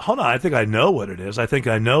I know. Hold on, I think I know what it is. I think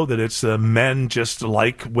I know that it's men just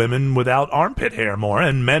like women without armpit hair more,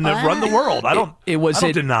 and men have run the world. I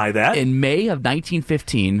don't deny that. In May of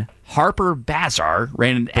 1915, Harper Bazaar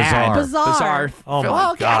ran an ad. Bizarre. Oh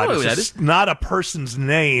my God! It's not a person's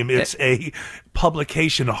name. It's a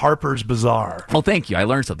publication, Harper's Bazaar. Well, thank you. I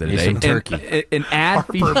learned something today. Turkey. An ad.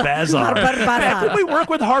 Harper Bazaar. Did we work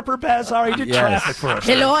with Harper Bazaar? He did traffic for us.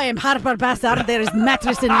 Hello, I am Harper Bazaar. There is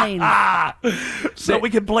mattress in lane. So we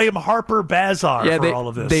can blame Harper Bazaar for all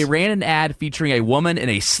of this. They ran an ad featuring a woman in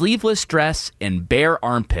a sleeveless dress and bare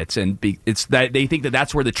armpits, and it's that they think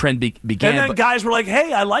that's where the trend began. And then guys were like,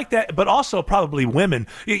 "Hey, I like that," but also probably women.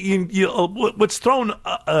 What's thrown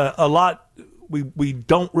a lot. We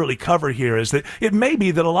don't really cover here is that it may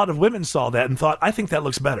be that a lot of women saw that and thought, I think that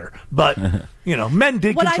looks better. But, men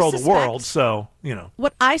did control the world, so,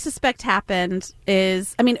 What I suspect happened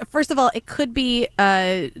is, first of all, it could be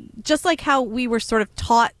just like how we were sort of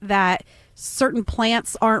taught that certain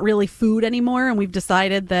plants aren't really food anymore, and we've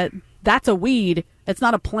decided that that's a weed. It's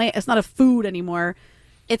not a plant. It's not a food anymore.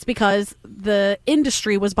 It's because the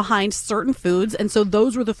industry was behind certain foods, and so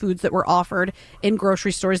those were the foods that were offered in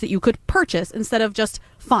grocery stores that you could purchase instead of just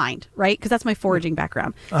find, right? Because that's my foraging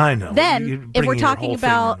background. I know. Then, if we're talking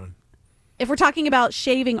about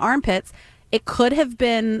shaving armpits, it could have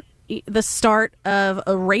been the start of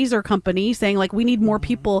a razor company saying, like, we need more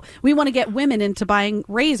people. We want to get women into buying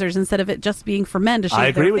razors instead of it just being for men to shave their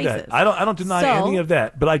faces. I agree with that. I don't deny any of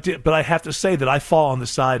that, but I have to say that I fall on the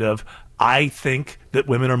side of I think that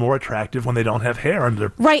women are more attractive when they don't have hair under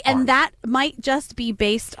their right, arm. and that might just be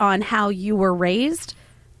based on how you were raised.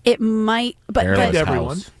 It might, but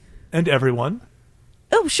everyone.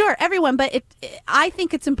 Oh, sure, everyone. But I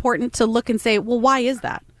think it's important to look and say, well, why is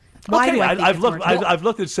that? Why do I think I've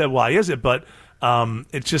looked and said, why is it? But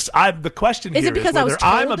it's just the question is here it because is whether I was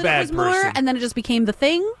told I'm a that bad it was person, more, and then it just became the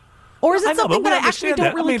thing. Or is it something that I actually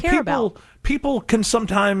don't really care about? People can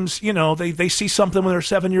sometimes, they see something when they're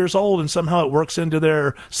 7 years old and somehow it works into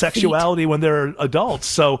their sexuality when they're adults.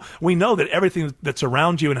 So we know that everything that's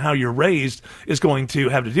around you and how you're raised is going to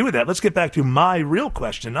have to do with that. Let's get back to my real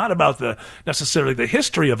question, not about necessarily the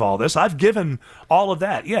history of all this. I've given all of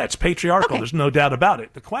that. Yeah, it's patriarchal. Okay. There's no doubt about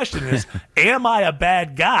it. The question is, am I a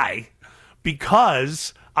bad guy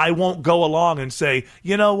because I won't go along and say,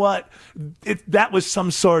 you know what, that was some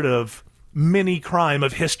sort of mini crime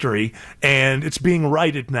of history and it's being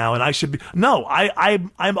righted now and I should be. No, I'm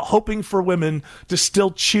hoping for women to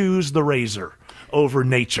still choose the razor over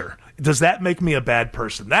nature. Does that make me a bad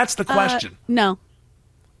person? That's the question. No.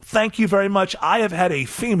 Thank you very much. I have had a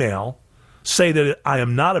female say that I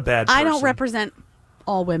am not a bad person. I don't represent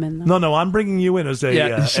all women, though. No, I'm bringing you in as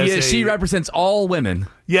a... she represents all women.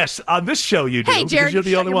 Yes, on this show you do, hey, Jared, because you're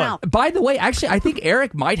the only one. Mouth. By the way, actually, I think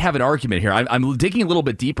Eric might have an argument here. I'm digging a little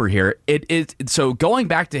bit deeper here. So going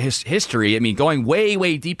back to history, I mean, going way,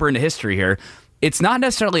 way deeper into history here, it's not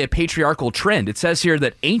necessarily a patriarchal trend. It says here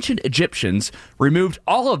that ancient Egyptians removed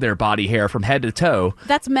all of their body hair from head to toe.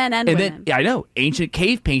 That's men and women. Then, yeah, I know. Ancient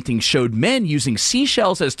cave paintings showed men using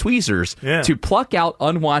seashells as tweezers to pluck out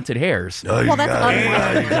unwanted hairs. Well, that's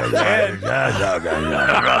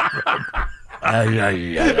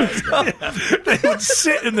They would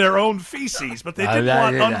sit in their own feces, but they didn't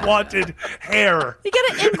want unwanted hair. You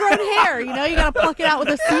get an ingrown hair, you got to pluck it out with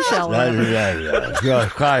a seashell.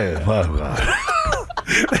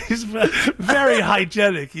 He's very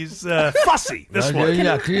hygienic. He's fussy. This one.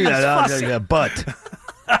 He's fussy. Butt.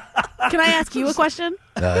 Can I ask you a question?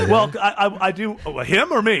 Well, I do.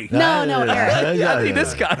 Him or me? No, Eric. I think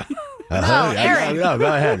this guy. Eric. No,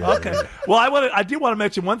 go ahead. Okay. Well, I do want to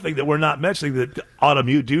mention one thing that we're not mentioning that Autumn,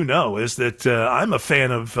 you do know, is that I'm a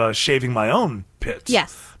fan of shaving my own pits.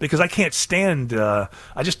 Yes. Because I can't stand. I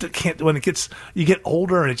just can't when you get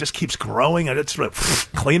older and it just keeps growing and it's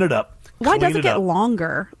clean it up. Why does it get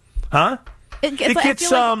longer? Huh? I feel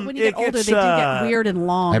like when you get older, they do get weird and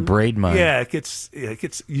long. I braid mine. Yeah, it gets.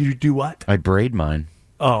 You do what? I braid mine.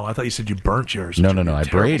 Oh, I thought you said you burnt yours. No. I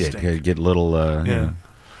braid it. Get little. Yeah.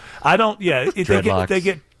 I don't. Yeah, they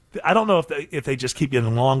get. I don't know if they just keep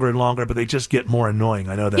getting longer and longer, but they just get more annoying.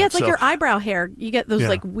 I know that. Yeah, it's like your eyebrow hair. You get those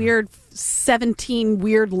like weird 17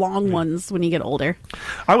 weird long ones when you get older.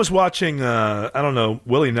 I was watching,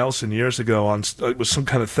 Willie Nelson years ago it was some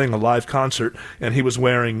kind of thing, a live concert, and he was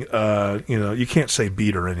wearing, you can't say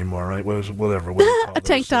beater anymore, right? Whatever. A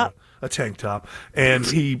tank top. A tank top, and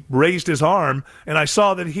he raised his arm, and I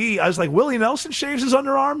saw that I was like, Willie Nelson shaves his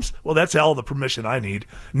underarms? Well, that's all the permission I need.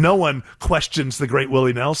 No one questions the great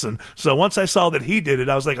Willie Nelson. So once I saw that he did it,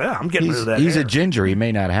 I was like, I'm getting rid of that He's hair. a ginger. He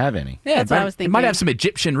may not have any. Yeah, that's what I was thinking. He might have some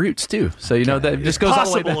Egyptian roots, too. So, that just goes all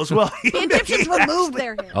the way back. Possible as well. The Egyptians removed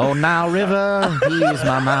their hair. Oh, Nile River, he's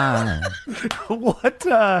my mind.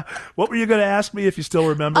 What were you going to ask me if you still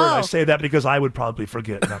remember? Oh. And I say that because I would probably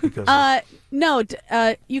forget, not because No,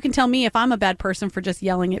 you can tell me if I'm a bad person for just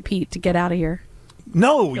yelling at Pete to get out of here.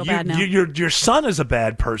 No, your son is a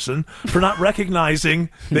bad person for not recognizing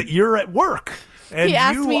that you're at work. And he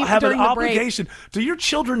asked you me have an during the obligation. break. Do your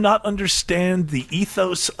children not understand the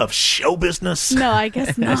ethos of show business? No, I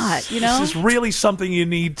guess not. This is really something you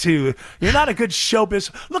need to. You're not a good show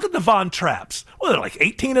business. Look at the Von Trapps. Well, there are like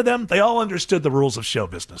 18 of them. They all understood the rules of show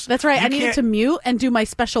business. That's right. I needed to mute and do my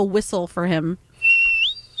special whistle for him.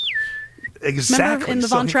 Exactly. Remember in the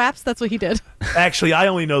Von Trapps? That's what he did. Actually, I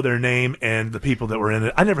only know their name and the people that were in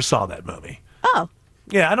it. I never saw that movie. Oh.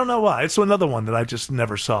 Yeah, I don't know why. It's another one that I just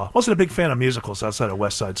never saw. Wasn't a big fan of musicals outside of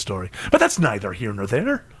West Side Story. But that's neither here nor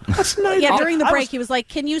there. That's neither. Yeah, during the break, he was like,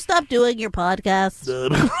 "Can you stop doing your podcast?"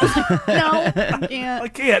 No, I can't. I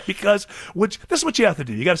can't because this is what you have to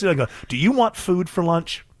do. You got to sit there and go, do you want food for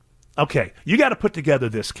lunch? Okay, you got to put together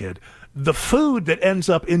this, kid. The food that ends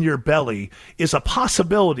up in your belly is a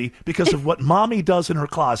possibility because of what mommy does in her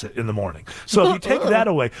closet in the morning. So if you take that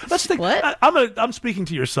away, let's think. What? I'm speaking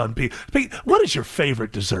to your son, Pete. Pete, what is your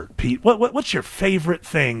favorite dessert, Pete? What's your favorite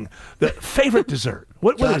thing? The favorite dessert?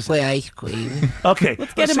 What is it? Ice cream. Okay,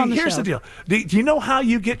 let's get him on the here's show. The deal. Do you know how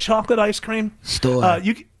you get chocolate ice cream? Store.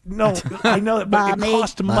 No, I know that, but it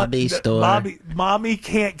costs money. Store. Mommy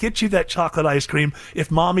can't get you that chocolate ice cream if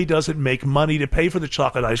mommy doesn't make money to pay for the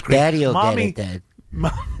chocolate ice cream. Daddy'll get it then.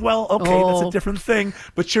 Well, okay, that's a different thing.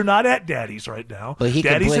 But you're not at Daddy's right now. But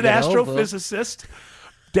Daddy's an astrophysicist.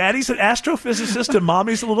 Daddy's an astrophysicist, and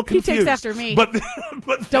mommy's a little confused. He takes after me. But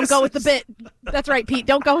don't go with the bit. That's right, Pete.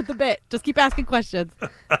 Don't go with the bit. Just keep asking questions.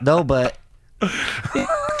 No, but.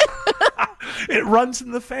 It runs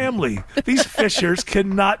in the family. These Fishers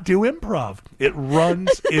cannot do improv. It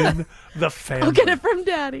runs in the family. I'll get it from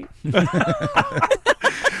Daddy.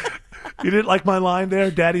 You didn't like my line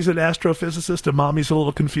there? Daddy's an astrophysicist and Mommy's a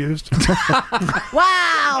little confused.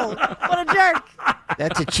 Wow! What a jerk!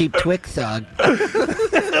 That's a cheap Twix dog.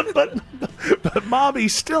 but Mommy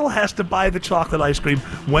still has to buy the chocolate ice cream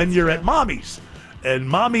when you're at Mommy's. And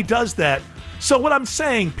Mommy does that. So what I'm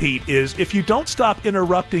saying, Pete, is if you don't stop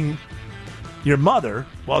interrupting your mother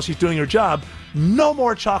while she's doing her job, no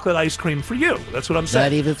more chocolate ice cream for you. That's what I'm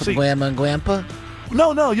saying. Not even from Grandma and Grandpa?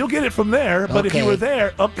 No, you'll get it from there. But if you were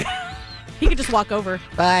there... He could just walk over.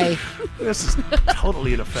 Bye. This is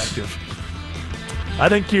totally ineffective. I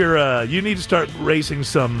think you need to start raising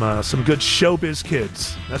some good showbiz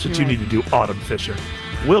kids. That's what you need to do, Autumn Fisher.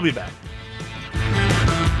 We'll be back.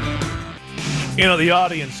 You know, the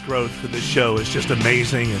audience growth for this show is just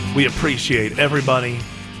amazing, and we appreciate everybody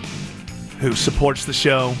who supports the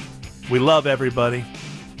show. We love everybody.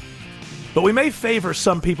 But we may favor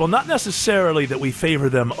some people, not necessarily that we favor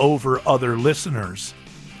them over other listeners.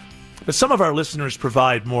 But some of our listeners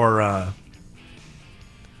provide more, are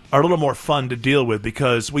a little more fun to deal with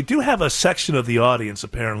because we do have a section of the audience,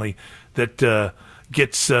 apparently, that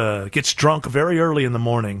gets drunk very early in the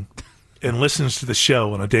morning and listens to the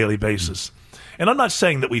show on a daily basis. And I'm not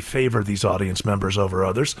saying that we favor these audience members over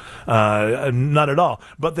others, not at all.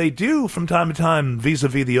 But they do, from time to time,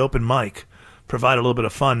 vis-a-vis the open mic, provide a little bit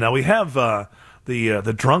of fun. Now, we have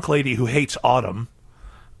the drunk lady who hates Autumn.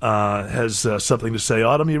 Has something to say.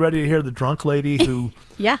 Autumn, you ready to hear the drunk lady who...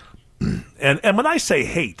 Yeah. And when I say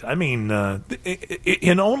hate, I mean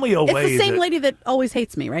in only a way. It's the same lady that always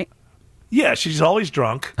hates me, right? Yeah, she's always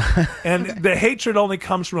drunk. And the hatred only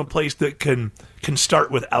comes from a place that can start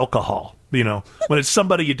with alcohol. You know, when it's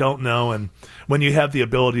somebody you don't know and when you have the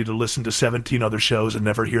ability to listen to 17 other shows and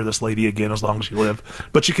never hear this lady again as long as you live.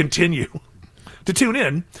 But you continue to tune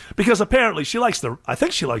in because apparently I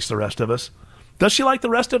think she likes the rest of us. Does she like the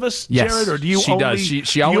rest of us, yes, Jared? Or do you she only, does.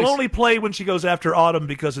 She always, you only play when she goes after Autumn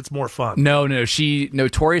because it's more fun? No. She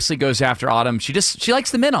notoriously goes after Autumn. She likes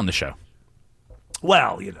the men on the show.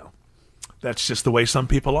 Well, you know, that's just the way some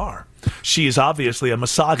people are. She is obviously a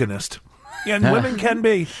misogynist. And women can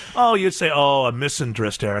be. Oh, you'd say, a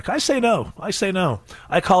misandrist, Eric. I say no.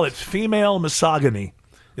 I call it female misogyny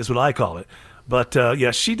is what I call it. But, yeah,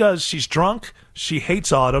 she does. She's drunk. She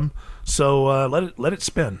hates Autumn. So let it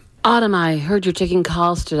spin. Autumn, I heard you're taking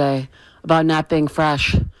calls today about not being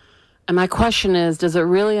fresh. And my question is, does it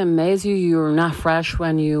really amaze you you're not fresh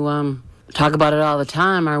when you talk about it all the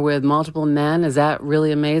time or with multiple men? Is that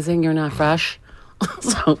really amazing you're not fresh?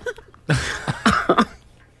 So,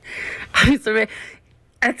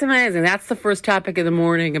 that's amazing. That's the first topic of the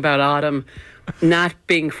morning about Autumn not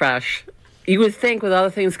being fresh. You would think with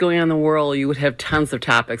other things going on in the world, you would have tons of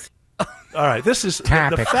topics. All right, this is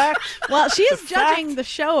the fact. Well, she is judging the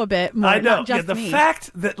show a bit more. I know. Not just the me. fact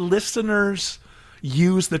that listeners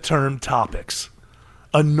use the term topics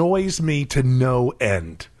annoys me to no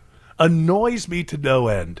end.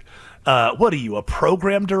 What are you, a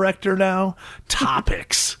program director now?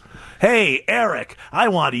 Topics. Hey, Eric, I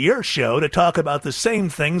want your show to talk about the same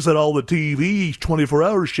things that all the TV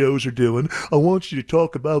 24-hour shows are doing. I want you to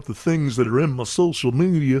talk about the things that are in my social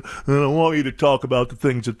media, and I want you to talk about the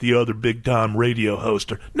things that the other big-time radio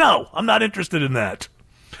hosts are. No, I'm not interested in that.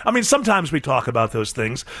 I mean, sometimes we talk about those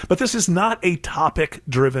things, but this is not a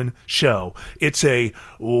topic-driven show. It's a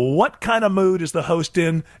what kind of mood is the host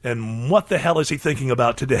in and what the hell is he thinking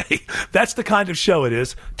about today? That's the kind of show it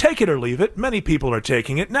is. Take it or leave it. Many people are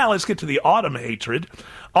taking it. Now let's get to the Autumn hatred.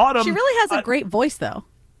 Autumn. She really has a great voice, though.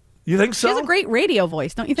 You think so? She has a great radio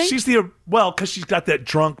voice, don't you think? She's because she's got that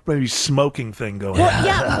drunk, maybe smoking thing going on. Well,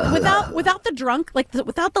 yeah, without the drunk,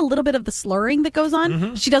 without the little bit of the slurring that goes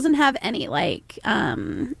on, she doesn't have any, what's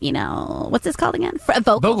this called again?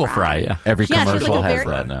 Vocal fry. Yeah. Every commercial has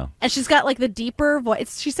that now. And she's got, the deeper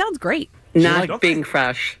voice. She sounds great. Not being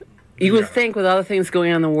fresh. You would think with other things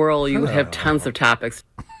going on in the world, you would have tons of topics.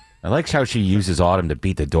 I like how she uses Autumn to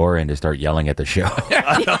beat the door in to start yelling at the show.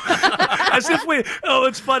 As if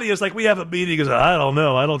it's funny. It's like we have a meeting. It's I don't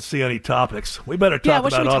know. I don't see any topics. We better talk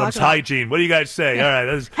about Autumn's hygiene. What do you guys say? Yeah. All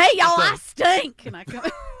right. Hey, y'all, I stink. Can I come?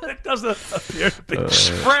 It doesn't appear to be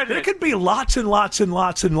spread. There could be lots and lots and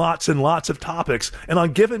lots and lots and lots of topics. And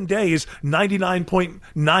on given days,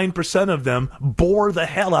 99.9% of them bore the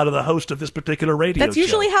hell out of the host of this particular radio show. That's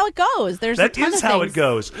usually how it goes. That is how it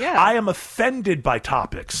goes. Yeah. I am offended by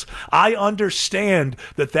topics. I understand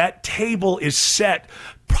that table is set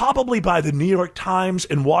probably by the New York Times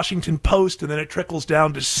and Washington Post, and then it trickles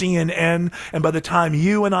down to CNN. And by the time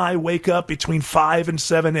you and I wake up between 5 and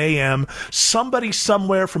 7 a.m., somebody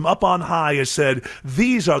somewhere from up on high has said,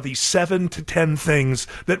 these are the 7 to 10 things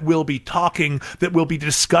that we'll be talking, that we'll be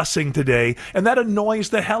discussing today. And that annoys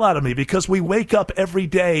the hell out of me, because we wake up every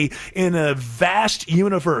day in a vast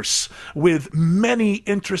universe with many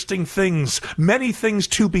interesting things, many things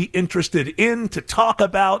to be interested in, to talk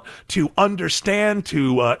about, to understand,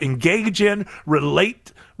 to engage in,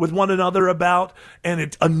 relate with one another about. And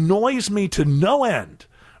it annoys me to no end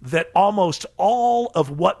that almost all of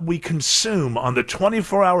what we consume on the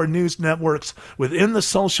 24-hour news networks, within the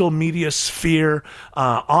social media sphere,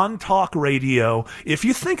 on talk radio, if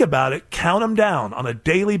you think about it, count them down on a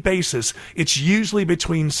daily basis, it's usually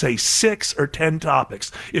between, say, 6 or 10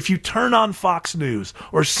 topics. If you turn on Fox News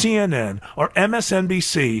or CNN or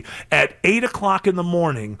MSNBC at 8 o'clock in the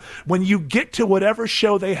morning, when you get to whatever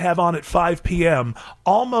show they have on at 5 p.m.,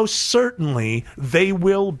 almost certainly they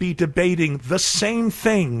will be debating the same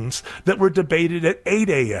thing that were debated at 8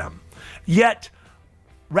 a.m. Yet,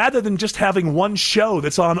 rather than just having one show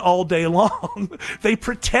that's on all day long, they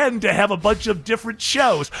pretend to have a bunch of different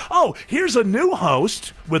shows. Oh, here's a new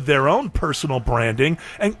host with their own personal branding.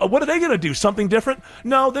 And what are they going to do? Something different?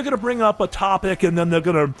 No, they're going to bring up a topic, and then they're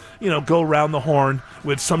going to, go around the horn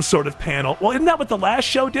with some sort of panel. Well, isn't that what the last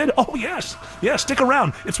show did? Oh, yes. Yeah, stick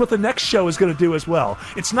around. It's what the next show is going to do as well.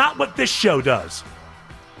 It's not what this show does.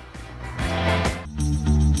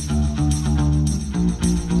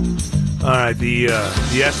 All right, the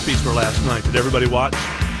ESPYs were last night. Did everybody watch?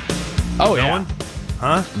 Oh, yeah. One?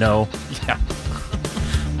 Huh? No. Yeah.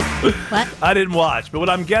 What? I didn't watch, but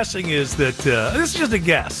what I'm guessing is that this is just a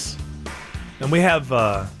guess. And we have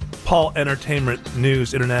Paul Entertainment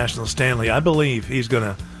News International Stanley. I believe he's going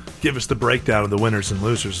to give us the breakdown of the winners and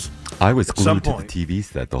losers. I was glued to the TV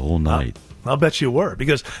set the whole night. I'll bet you were,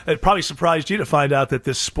 because it probably surprised you to find out that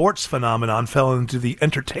this sports phenomenon fell into the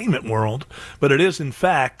entertainment world, but it is, in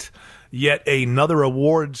fact, yet another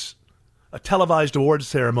a televised awards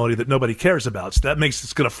ceremony that nobody cares about. So that makes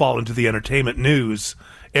it's going to fall into the entertainment news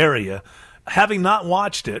area. Having not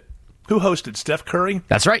watched it, who hosted? Steph Curry?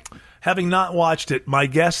 That's right. Having not watched it, my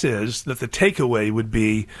guess is that the takeaway would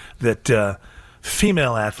be that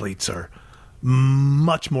female athletes are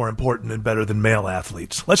much more important and better than male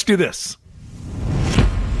athletes. Let's do this.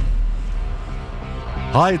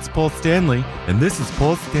 Hi, it's Paul Stanley, and this is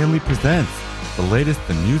Paul Stanley Presents, the latest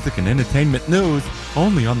in music and entertainment news,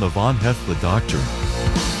 only on the Von Haessler Doctrine.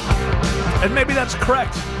 And maybe that's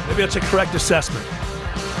correct. Maybe that's a correct assessment.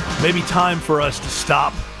 Maybe time for us to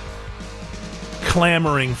stop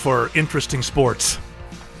clamoring for interesting sports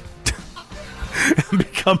and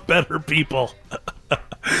become better people.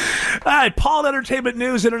 All right, Paul Entertainment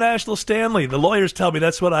News International Stanley. The lawyers tell me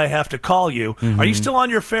that's what I have to call you. Mm-hmm. Are you still on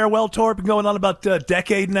your farewell tour? Been going on about a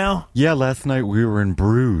decade now? Yeah, last night we were in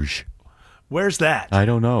Bruges. Where's that? I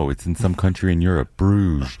don't know. It's in some country in Europe.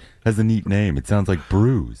 Bruges has a neat name. It sounds like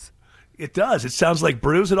bruise. It does. It sounds like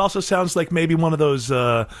bruise. It also sounds like maybe one of those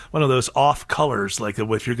off colors, like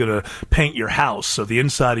if you're going to paint your house. So the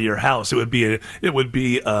inside of your house, it would be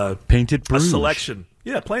Painted Bruges. A selection.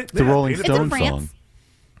 Yeah, the Rolling Stones song.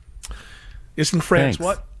 It's in France. Thanks.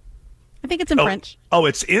 What? I think it's in French. Oh,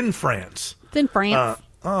 it's in France. It's in France.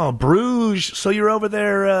 Bruges. So you're over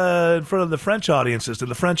there in front of the French audiences. Do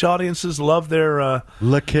the French audiences love their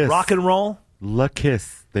Le Kiss. Rock and roll? Le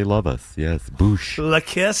Kiss. They love us. Yes. Bouche. Le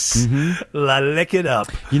Kiss. Mm-hmm. La lick it up.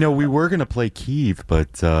 We were going to play Kiev,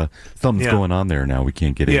 but something's going on there now. We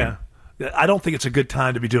can't get in. Yeah. I don't think it's a good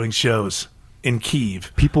time to be doing shows in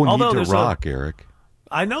Kiev. People need to rock, Eric.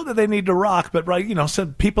 I know that they need to rock, but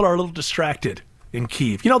some people are a little distracted in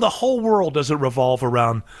Kiev. The whole world doesn't revolve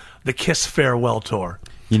around the Kiss farewell tour.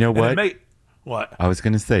 You know what? What? I was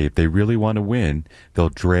going to say, if they really want to win, they'll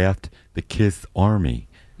draft the Kiss Army.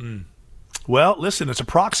 Mm. Well, listen, it's a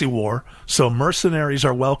proxy war, so mercenaries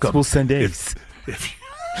are welcome. So we'll send Ace. If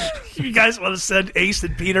you guys want to send Ace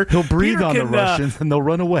and Peter, he'll breathe on the Russians and they'll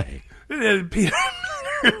run away.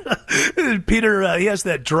 Peter, he has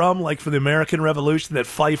that drum like for the American Revolution, that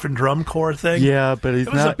fife and drum corps thing. Yeah, but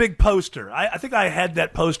it was a big poster. I think I had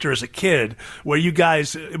that poster as a kid where you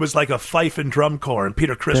guys, it was like a fife and drum corps, and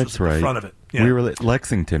Peter Criss was in front of it. Yeah. We were at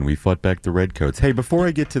Lexington. We fought back the Redcoats. Hey, before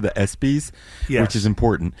I get to the ESPYs, which is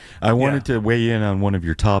important, I wanted to weigh in on one of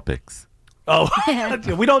your topics. Oh,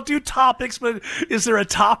 we don't do topics, but is there a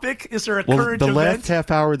topic? Is there a current event? The last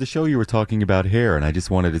half hour of the show you were talking about hair, and I just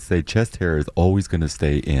wanted to say chest hair is always going to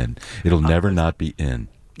stay in. It'll never not be in.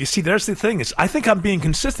 You see, there's the thing. I think I'm being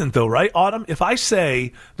consistent, though, right, Autumn? If I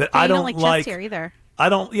say that I don't like chest hair either.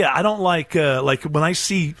 I don't like when I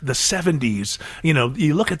see the 70s,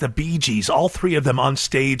 you look at the Bee Gees, all three of them on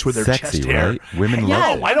stage with their sexy, chest hair. Right? Women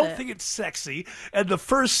love it. I don't think it's sexy. And the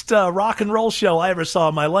first rock and roll show I ever saw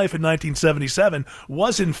in my life in 1977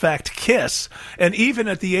 was, in fact, Kiss. And even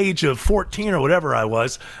at the age of 14 or whatever I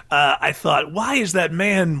was, I thought, why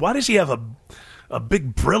does he have a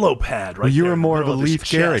big Brillo pad right you there were more of a of Leif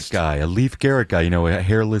Garrett guy, a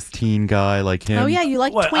hairless teen guy like him. Oh, yeah, you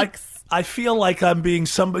like twinks. I feel like I'm being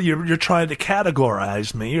somebody. You're trying to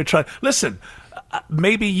categorize me. You're trying. Listen,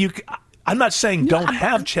 maybe you. I'm not saying don't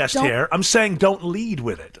have chest hair. I'm saying don't lead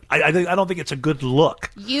with it. I don't think it's a good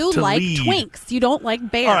look. You like twinks. You don't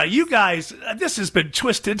like bears. All right, you guys. This has been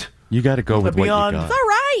twisted. You got to go with what you got. It's all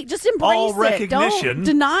right. Just embrace all recognition. Don't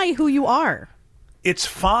deny who you are. It's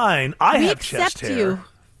fine. I have chest hair. You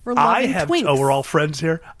for loving twinks. Oh, we're all friends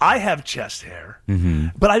here. I have chest hair,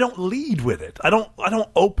 but I don't lead with it. I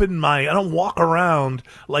don't walk around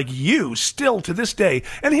like you still to this day.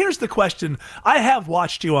 And here's the question: I have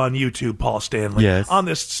watched you on YouTube, Paul Stanley, on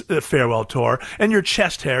this farewell tour, and your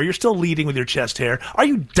chest hair. You're still leading with your chest hair. Are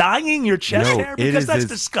you dyeing your chest hair? Because that's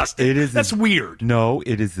disgusting. That's weird. No,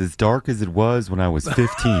 it is as dark as it was when I was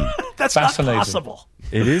 15. That's not possible.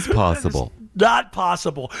 It is possible. Not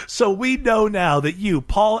possible. So we know now that you,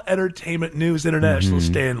 Paul Entertainment News International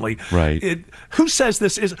Stanley, right? Who says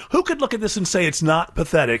this is? Who could look at this and say it's not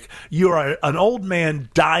pathetic? You are an old man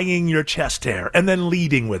dyeing your chest hair and then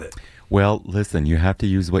leading with it. Well, listen, you have to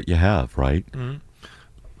use what you have, right?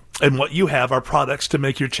 And what you have are products to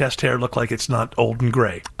make your chest hair look like it's not old and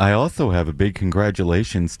gray. I also have a big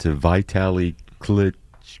congratulations to Vitaly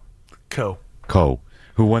Klitschko,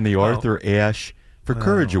 who won the Arthur Ashe for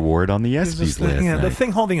Courage Award on the ESPYs last night. The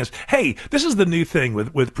thing holding us. Hey, this is the new thing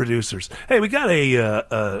with producers. Hey, we got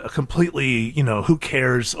a completely who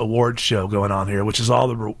cares award show going on here, which is all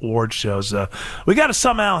the award shows. We got to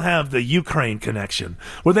somehow have the Ukraine connection.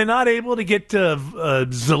 Were they not able to get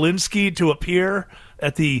Zelensky to appear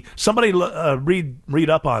at the? Somebody read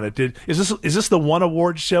up on it. Is this the one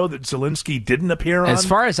award show that Zelensky didn't appear on? As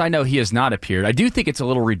far as I know, he has not appeared. I do think it's a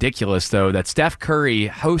little ridiculous, though, that Steph Curry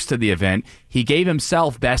hosted the event. He gave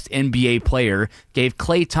himself Best NBA Player, gave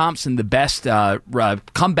Klay Thompson the Best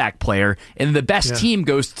Comeback Player, and the best team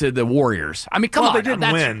goes to the Warriors. I mean, come on. They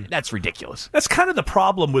didn't win. That's ridiculous. That's kind of the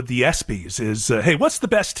problem with the ESPYs is, hey, what's the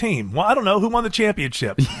best team? Well, I don't know. Who won the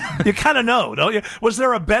championship? You kind of know, don't you? Was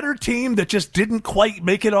there a better team that just didn't quite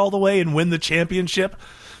make it all the way and win the championship?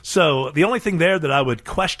 So the only thing there that I would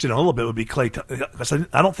question a little bit would be Klay.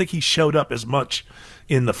 I don't think he showed up as much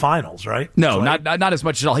in the finals, right? No, not as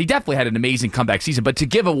much at all. He definitely had an amazing comeback season, but to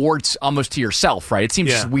give awards almost to yourself, right? It seems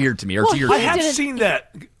just weird to me. Or to your I have seen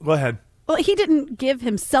that. Go ahead. Well, he didn't give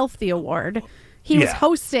himself the award. He was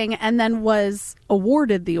hosting and then was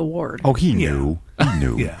awarded the award. Oh, he knew. He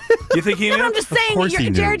knew. Yeah. You think he knew? I'm just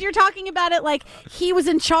saying, Jared, you're talking about it like he was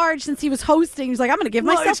in charge since he was hosting. He's like, I'm going to give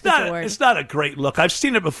myself this award. It's not a great look. I've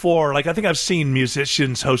seen it before. Like, I think I've seen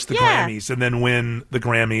musicians host the Grammys and then win the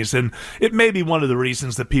Grammys. And it may be one of the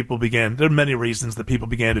reasons that there are many reasons that people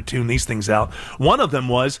began to tune these things out. One of them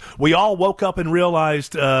was we all woke up and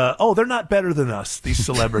realized, they're not better than us, these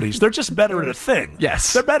celebrities. They're just better at a thing.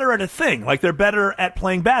 Yes. They're better at a thing. Like, they're better at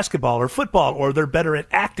playing basketball or football, or they're better at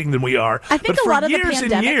acting than we are. I think a lot of years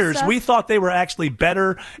and years, we thought they were actually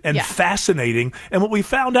better and fascinating. And what we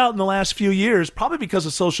found out in the last few years, probably because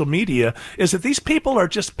of social media, is that these people are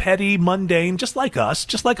just petty, mundane, just like us,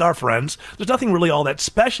 just like our friends. There's nothing really all that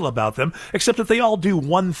special about them, except that they all do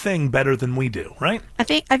one thing better than we do, right? I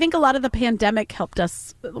think a lot lot of the pandemic helped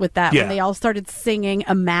us with that when they all started singing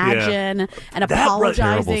Imagine and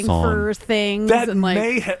apologizing for things that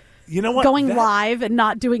and you know what? Going live and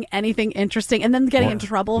not doing anything interesting and then getting in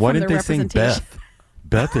trouble from their representation.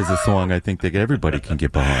 Beth is a song I think that everybody can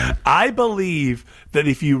get behind. I believe that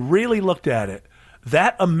if you really looked at it,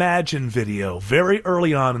 that Imagine video very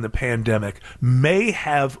early on in the pandemic may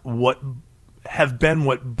have been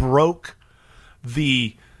what broke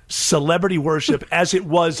the celebrity worship as it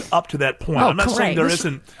was up to that point. I'm not saying there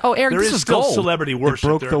isn't. Oh, Eric, there this is still gold. Celebrity worship.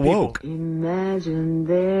 It broke the woke. Imagine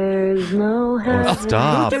there's no heaven. Oh,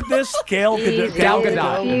 stop. Who did this? Gal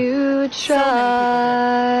Gadot. You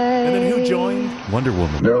try. And then who joined? Wonder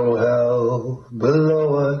Woman. No hell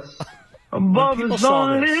below us. Above the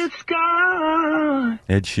solid sky.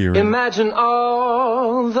 Ed Sheeran. Imagine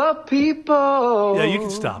all the people. Yeah, you can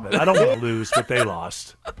stop it. I don't want to lose, but they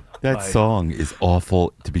lost. That song is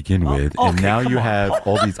awful to begin with, and now you have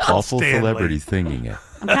all these awful celebrities singing it.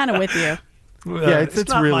 I'm kind of with you. Yeah,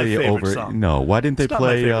 it's really over. Song. No, why didn't they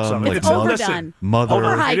play it's overdone.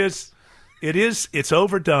 Mother? It is. It is. It's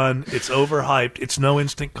overdone. It's overhyped. It's no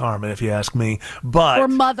instant karma, if you ask me. But or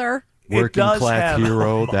Mother. Working class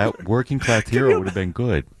hero. That working class hero would have been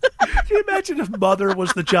good. Can you imagine if Mother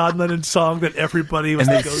was the John Lennon song that everybody was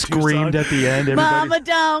and the they go-to screamed song? at the end? Mama,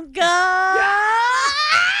 don't go.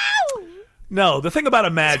 No, the thing about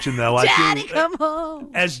Imagine, though, Daddy, come home.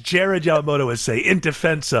 As Jared Yamamoto would say, in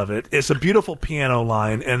defense of it, it's a beautiful piano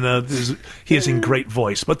line, and he is in great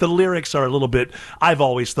voice. But the lyrics are a little bit, I've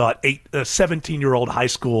always thought, a 17-year-old high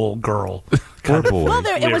school girl. Poor boy. Well,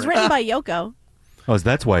 it was written by Yoko. Oh,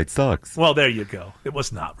 that's why it sucks. Well, there you go. It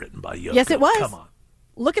was not written by Yoko. Yes, it was. Come on.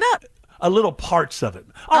 Look it up. A little parts of it.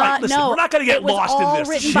 All right, listen, no, we're not going to get lost in this.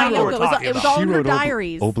 Written by Yoko. It was all in her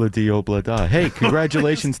diaries. Obla di obla da. Hey,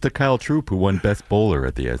 congratulations to Kyle Troop, who won Best Bowler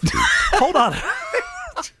at the S10. Hold on.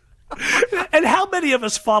 And how many of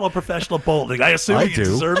us follow professional bowling? I assume he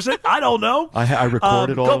deserves it. I don't know. I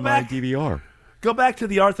recorded all of my DVR. Go back to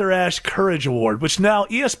the Arthur Ashe Courage Award, which now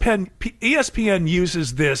ESPN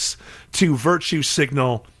uses this to virtue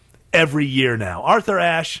signal every year now. Arthur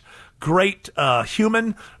Ashe, great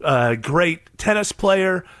human, great tennis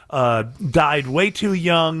player, died way too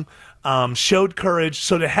young, showed courage.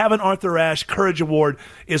 So to have an Arthur Ashe Courage Award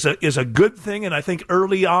is a good thing, and I think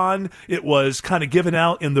early on it was kind of given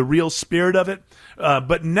out in the real spirit of it.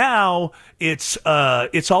 But now it's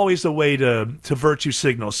always a way to virtue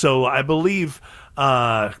signal. So I believe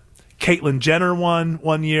Caitlyn Jenner won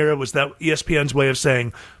one year. It was that ESPN's way of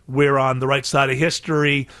saying we're on the right side of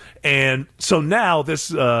history. And so now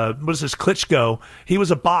this what is this, Klitschko? He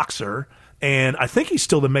was a boxer. And I think he's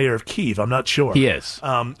still the mayor of Kyiv. I'm not sure. He is.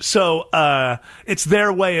 So it's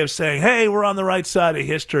their way of saying, "Hey, we're on the right side of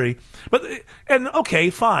history." And okay,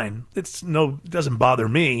 fine. It doesn't bother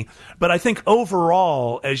me. But I think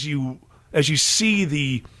overall, as you see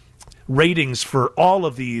the ratings for all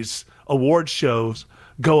of these award shows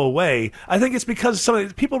go away, I think it's because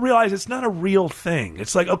people realize it's not a real thing.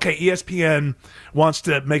 It's like, okay, ESPN wants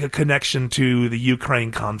to make a connection to the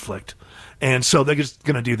Ukraine conflict. And so they're just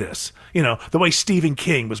going to do this. You know, the way Stephen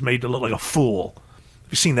King was made to look like a fool.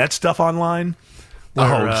 Have you seen that stuff online?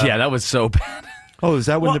 Yeah, that was so bad. Oh, is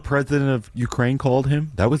that when the president of Ukraine called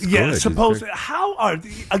him? That was good. Yeah, supposedly. How are,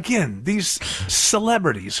 these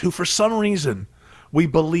celebrities who, for some reason, we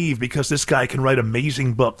believe because this guy can write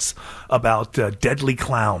amazing books about deadly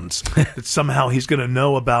clowns, that somehow he's going to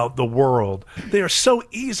know about the world. They are so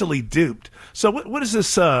easily duped. So what is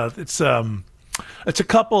this? It's a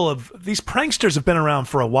couple of these pranksters have been around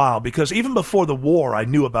for a while, because even before the war, I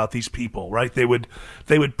knew about these people. Right? They would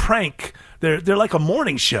prank. They're like a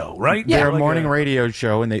morning show, right? Yeah, they're a morning radio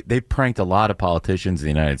show, and they pranked a lot of politicians in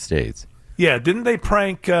the United States. Yeah, didn't they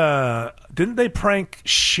prank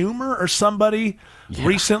Schumer or somebody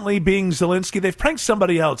recently, being Zelensky? They've pranked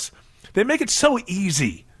somebody else. They make it so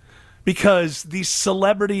easy, because these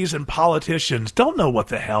celebrities and politicians don't know what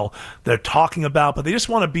the hell they're talking about, but they just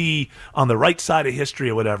want to be on the right side of history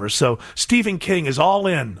or whatever. So Stephen King is all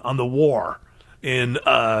in on the war in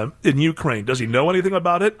Ukraine. Does he know anything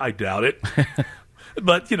about it? I doubt it.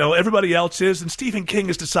 But, everybody else is. And Stephen King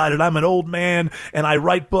has decided, I'm an old man and I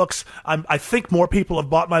write books. I think more people have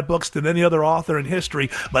bought my books than any other author in history,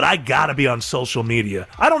 but I got to be on social media.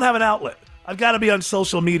 I don't have an outlet. I've got to be on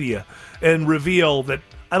social media and reveal that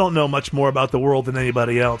I don't know much more about the world than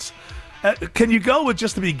anybody else. Can you go with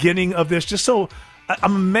just the beginning of this? Just so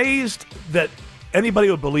I'm amazed that anybody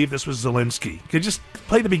would believe this was Zelensky. Could you just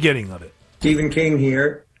play the beginning of it? Stephen King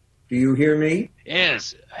here. Do you hear me?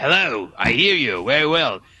 Yes. Hello. I hear you very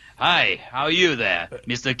well. Hi. How are you there,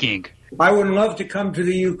 Mr. King? I would love to come to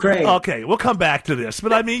the Ukraine. Okay, we'll come back to this.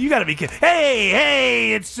 But, you got to be kidding.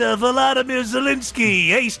 Hey, it's Volodymyr Zelensky.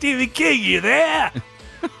 Hey, Stephen King, you there?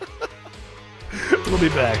 We'll be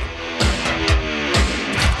back.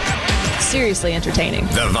 Seriously entertaining.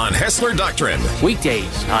 The Von Haessler Doctrine.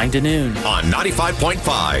 Weekdays, 9 to noon. On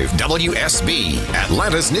 95.5 WSB,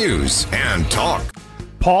 Atlanta's News and Talk.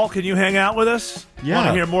 Paul, can you hang out with us? Yeah. I want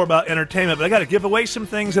to hear more about entertainment, but I got to give away some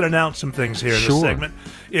things and announce some things here in this segment.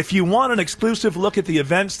 If you want an exclusive look at the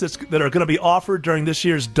events that are going to be offered during this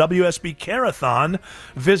year's WSB Carathon,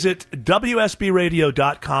 visit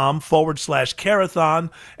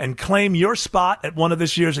WSBradio.com/Carathon and claim your spot at one of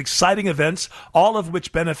this year's exciting events, all of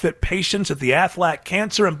which benefit patients at the Aflac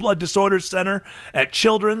Cancer and Blood Disorders Center at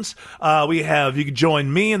Children's. You can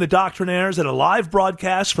join me and the Doctrinaires at a live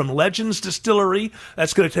broadcast from Legends Distillery.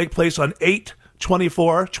 That's going to take place on 8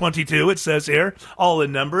 24-22, it says here, all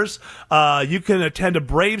in numbers. You can attend a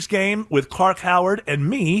Braves game with Clark Howard and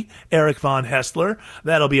me, Eric Von Haessler.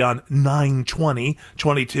 That'll be on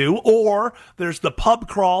 9/20/22. Or there's the pub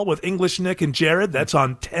crawl with English Nick and Jared. That's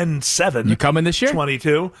on 10/7. You coming this year?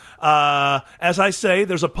 22. As I say,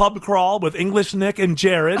 there's a pub crawl with English Nick and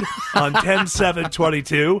Jared on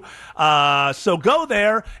 10/7/22. So go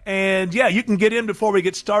there, and yeah, you can get in before we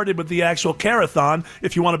get started with the actual Carathon.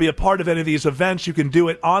 If you want to be a part of any of these events, you can do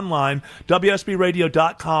it online,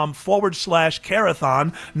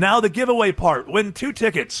 WSBradio.com/Carathon. Now the giveaway part. Win 2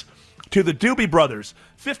 tickets to the Doobie Brothers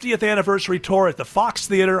 50th anniversary tour at the Fox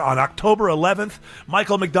Theater on October 11th.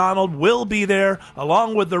 Michael McDonald will be there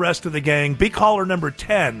along with the rest of the gang. Be caller number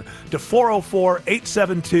 10 to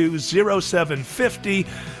 404-872-0750.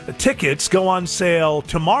 The tickets go on sale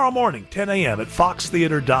tomorrow morning, 10 a.m. at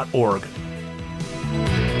foxtheater.org.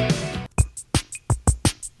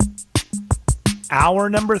 Hour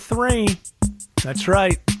number 3. That's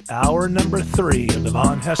right. Hour number 3 of the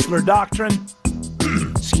Von Haessler Doctrine,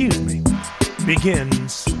 excuse me,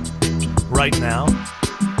 begins right now.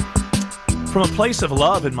 From a place of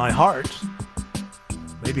love in my heart,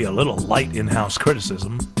 maybe a little light in-house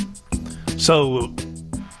criticism. So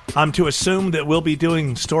I'm to assume that we'll be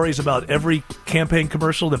doing stories about every campaign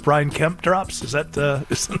commercial that Brian Kemp drops? Is that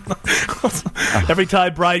every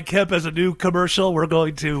time Brian Kemp has a new commercial, we're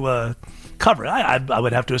going to cover it? I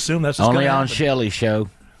would have to assume that's only on Shelley's show.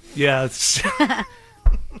 Yeah.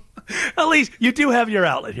 At least you do have your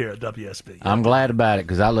outlet here at WSB. I'm glad about it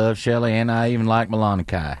because I love Shelley and I even like Milana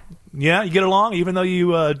Kai. Yeah, you get along even though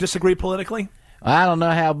you disagree politically? I don't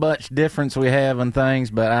know how much difference we have in things,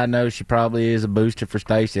 but I know she probably is a booster for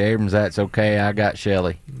Stacey Abrams. That's okay. I got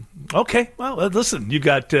Shelley. Okay. Well, listen, you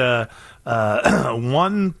got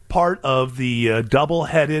one part of the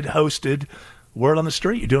double-headed hosted Word on the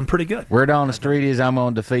Street. You're doing pretty good. Word on the Street is I'm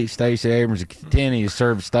going to defeat Stacey Abrams and continue to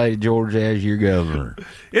serve the state of Georgia as your governor.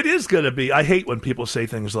 It is going to be. I hate when people say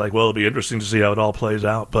things like, well, it'll be interesting to see how it all plays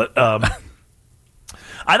out. But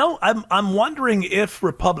I'm wondering if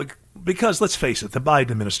because let's face it, the Biden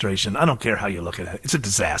administration, I don't care how you look at it, it's a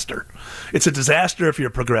disaster. It's a disaster if you're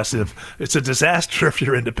progressive. It's a disaster if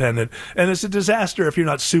you're independent. And it's a disaster if you're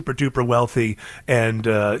not super duper wealthy and,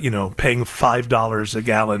 paying $5 a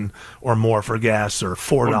gallon or more for gas or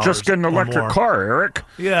 $4 well, just get an electric car, Eric.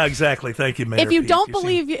 Yeah, exactly. Thank you, Mayor If you Pete. don't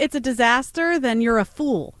believe it's a disaster, then you're a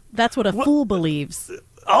fool. That's what a fool believes.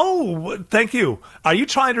 Oh, thank you. Are you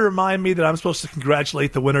trying to remind me that I'm supposed to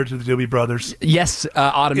congratulate the winner to the Doobie Brothers? Yes,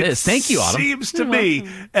 Autumn is. Thank you, Autumn. Seems to me,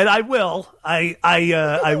 and I will.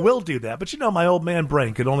 I will do that. But my old man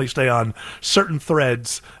brain could only stay on certain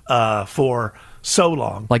threads for so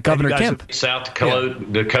long. Like Governor Kemp. South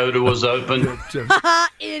Dakota was open.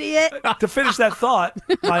 Idiot. To finish that thought,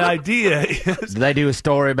 my idea is... Did they do a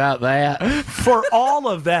story about that? For all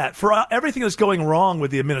of that, for everything that's going wrong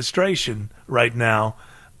with the administration right now,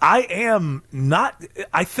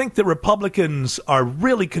 I think that Republicans are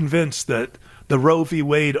really convinced that the Roe v.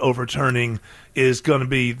 Wade overturning is going to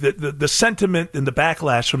be, the sentiment and the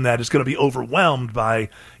backlash from that is going to be overwhelmed by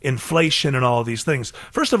inflation and all of these things.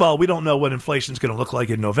 First of all, we don't know what inflation is going to look like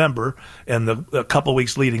in November and the couple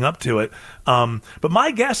weeks leading up to it. But my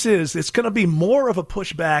guess is it's going to be more of a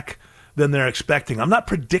pushback than they're expecting. I'm not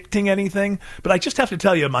predicting anything, but I just have to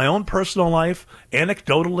tell you, in my own personal life,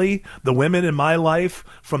 anecdotally, the women in my life,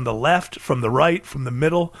 from the left, from the right, from the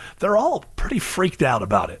middle, they're all pretty freaked out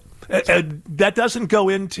about it. And that doesn't go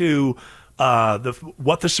into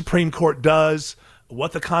what the Supreme Court does,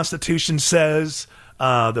 what the Constitution says,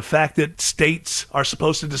 the fact that states are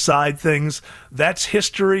supposed to decide things. That's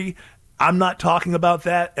history. I'm not talking about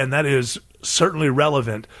that, and that is certainly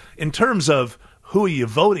relevant. In terms of who are you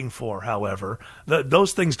voting for, however,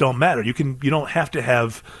 those things don't matter. You don't have to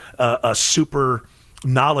have a super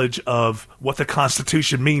knowledge of what the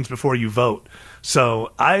Constitution means before you vote.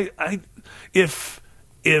 So if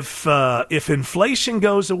inflation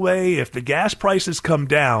goes away, if the gas prices come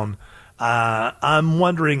down, I'm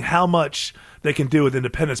wondering how much they can do with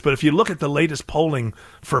independence. But if you look at the latest polling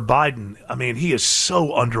for Biden, I mean, he is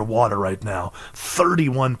so underwater right now,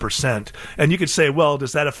 31%. And you could say, well,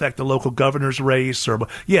 does that affect the local governor's race?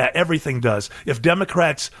 Yeah, everything does. If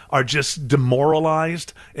Democrats are just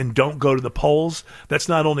demoralized and don't go to the polls, that's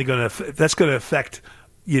not only going to affect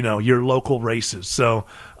your local races. So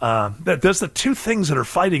there's the two things that are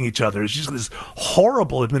fighting each other. It's just this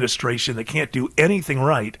horrible administration that can't do anything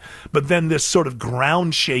right, but then this sort of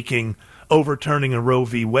ground-shaking overturning of Roe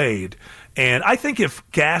v. Wade. And I think if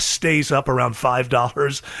gas stays up around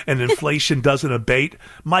 $5 and inflation doesn't abate,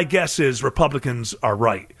 my guess is Republicans are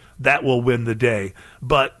right. that will win the day.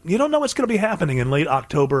 But you don't know what's going to be happening in late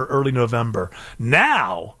October, early November.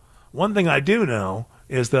 Now, one thing I do know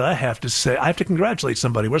is that I have to congratulate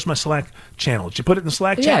somebody. Where's my Slack channel? Did you put it in the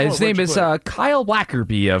Slack channel? Yeah, his name is Kyle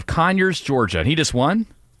Blackerby of Conyers, Georgia, and he just won.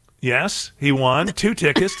 Yes, he won 2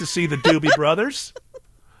 tickets to see the Doobie Brothers.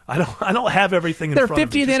 I don't have everything in front of me.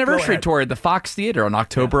 Their 50th anniversary tour at the Fox Theater on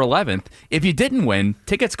October 11th. If you didn't win,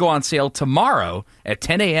 tickets go on sale tomorrow at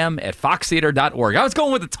 10 a.m. at foxtheater.org. I was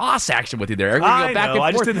going with the toss action with you there. Go back and forth.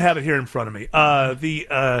 I just didn't have it here in front of me.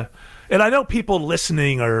 And I know people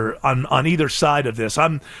listening are on either side of this.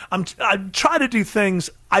 I'm trying to do things.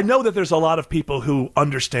 I know that there's a lot of people who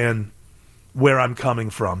understand where I'm coming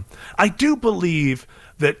from. I do believe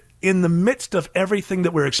that in the midst of everything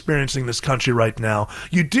that we're experiencing in this country right now,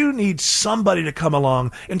 you do need somebody to come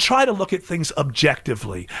along and try to look at things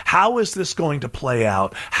objectively. How is this going to play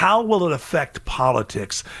out? How will it affect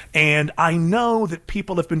politics? And I know that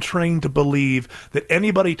people have been trained to believe that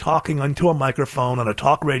anybody talking into a microphone on a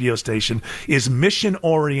talk radio station is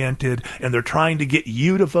mission-oriented and they're trying to get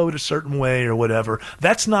you to vote a certain way or whatever.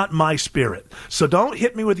 That's not my spirit. So don't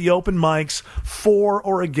hit me with the open mics for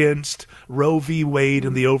or against Roe v. Wade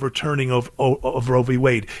and the overturning of Roe v.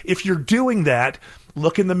 Wade. If you're doing that,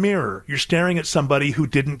 look in the mirror. You're staring at somebody who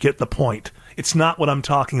didn't get the point. It's not what I'm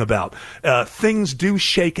talking about. Things do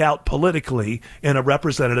shake out politically in a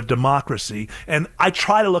representative democracy, and I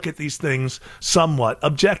try to look at these things somewhat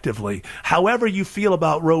objectively. However you feel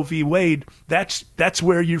about Roe v. Wade, that's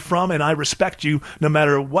where you're from, and I respect you no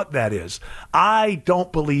matter what that is. I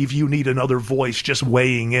don't believe you need another voice just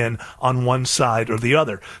weighing in on one side or the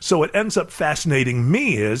other. So what ends up fascinating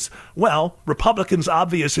me is, well, Republicans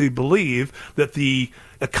obviously believe that the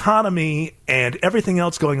economy and everything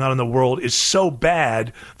else going on in the world is so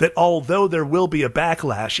bad that although there will be a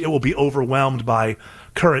backlash, it will be overwhelmed by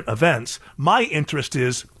current events. My interest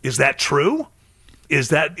is that true?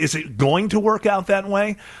 Is it going to work out that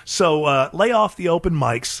way? So lay off the open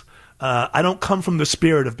mics. I don't come from the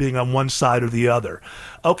spirit of being on one side or the other.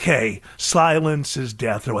 Okay, silence is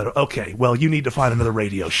death or whatever. Okay, well, you need to find another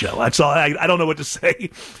radio show. That's all. I don't know what to say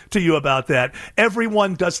to you about that.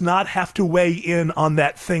 Everyone does not have to weigh in on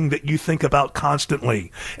that thing that you think about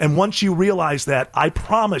constantly. And once you realize that, I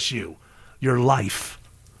promise you, your life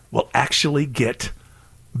will actually get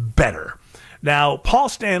better. Now, Paul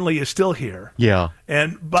Stanley is still here. Yeah.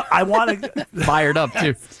 But I want to... Fired up,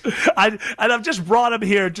 too. I've just brought him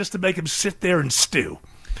here just to make him sit there and stew.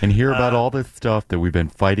 And hear about all this stuff that we've been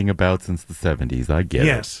fighting about since the 70s. I get it.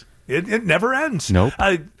 Yes. It never ends. Nope.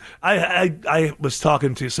 I was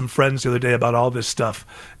talking to some friends the other day about all this stuff,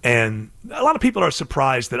 and a lot of people are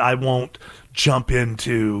surprised that I won't jump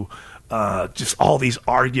into... just all these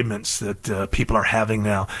arguments that people are having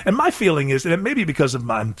now. And my feeling is, and it may be because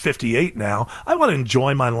I'm 58 now, I want to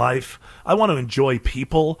enjoy my life. I want to enjoy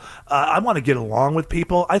people. I want to get along with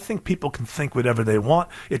people. I think people can think whatever they want.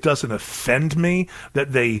 It doesn't offend me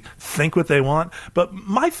that they think what they want. But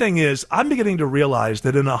my thing is, I'm beginning to realize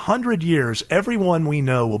that in 100 years, everyone we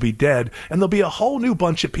know will be dead, and there'll be a whole new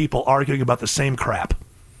bunch of people arguing about the same crap.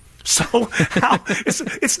 So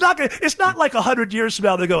it's not like 100 years from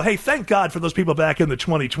now they go, hey, thank God for those people back in the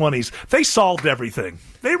 2020s. They solved everything.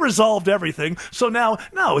 They resolved everything. So now,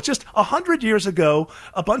 no, it's just 100 years ago,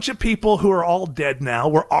 a bunch of people who are all dead now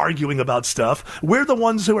were arguing about stuff. We're the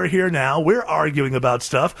ones who are here now. We're arguing about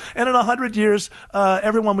stuff. And in 100 years,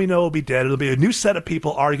 everyone we know will be dead. It'll be a new set of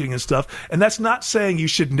people arguing and stuff. And that's not saying you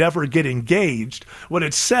should never get engaged. What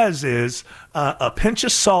it says is a pinch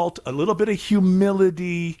of salt, a little bit of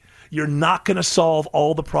humility. You're not going to solve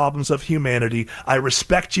all the problems of humanity. I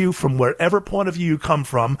respect you from wherever point of view you come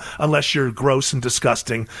from, unless you're gross and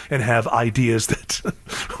disgusting and have ideas that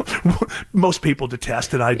most people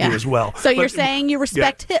detest, and I do as well. So you're saying you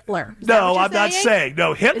respect Hitler? No, I'm not saying.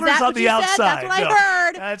 No, Hitler's on the outside. That's what I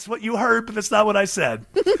heard. That's what you heard, but that's not what I said.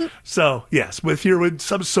 So, yes, if you're with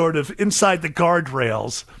some sort of inside the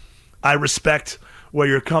guardrails, I respect where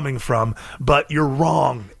you're coming from, but you're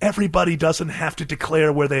wrong. Everybody doesn't have to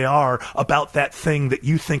declare where they are about that thing that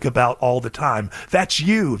you think about all the time. That's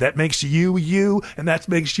you. That makes you you, and that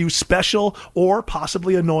makes you special or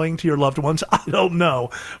possibly annoying to your loved ones. I don't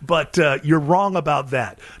know, but you're wrong about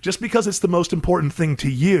that. Just because it's the most important thing to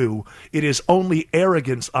you, it is only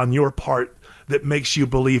arrogance on your part that makes you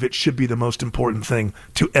believe it should be the most important thing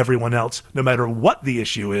to everyone else, no matter what the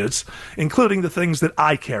issue is, including the things that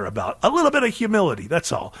I care about. A little bit of humility,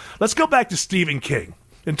 that's all. Let's go back to Stephen King.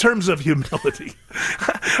 In terms of humility,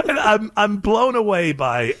 I'm blown away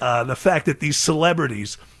by the fact that these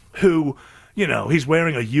celebrities who he's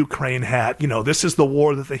wearing a Ukraine hat. This is the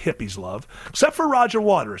war that the hippies love. Except for Roger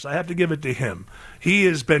Waters. I have to give it to him. He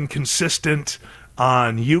has been consistent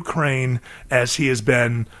on Ukraine as he has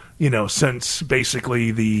been, since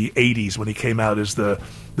basically the 80s when he came out as the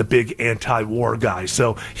big anti-war guy.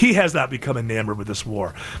 So he has not become enamored with this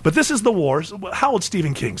war. But this is the war. How old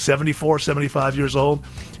Stephen King? 74, 75 years old?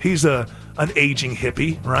 He's an aging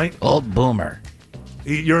hippie, right? Old boomer.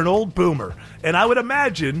 You're an old boomer. And I would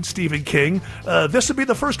imagine, Stephen King, this would be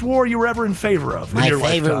the first war you were ever in favor of. My in your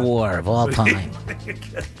favorite lifetime. war of all time.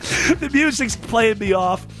 The music's playing me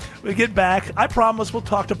off. We get back. I promise we'll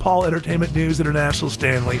talk to Paul Entertainment News International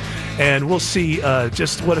Stanley, and we'll see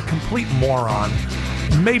just what a complete moron,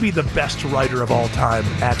 maybe the best writer of all time,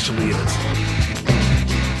 actually is.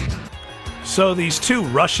 So these two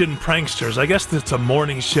Russian pranksters, I guess it's a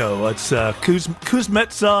morning show. It's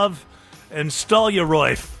Kuznetsov and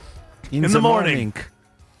Stolyaroy in the morning.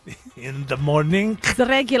 In the morning. The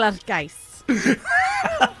regular guys.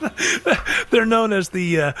 They're known as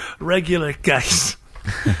the regular guys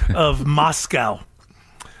of Moscow.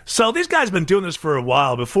 So these guys have been doing this for a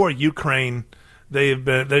while. Before Ukraine,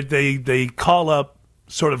 they call up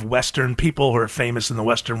sort of Western people who are famous in the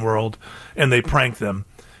Western world, and they prank them.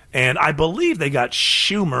 And I believe they got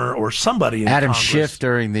Schumer or somebody in Adam Congress. Schiff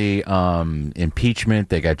during the impeachment.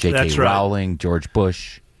 They got J.K. Rowling, George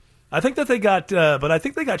Bush. I think that they got, but I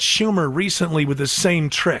think they got Schumer recently with the same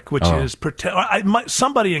trick, which is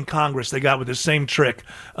somebody in Congress they got with the same trick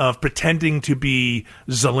of pretending to be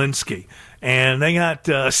Zelensky, and they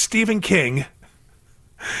got Stephen King.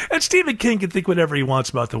 And Stephen King can think whatever he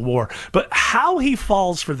wants about the war, but how he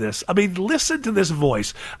falls for this. I mean, listen to this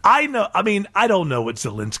voice. I don't know what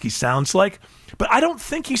Zelensky sounds like, but I don't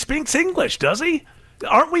think he speaks English, does he?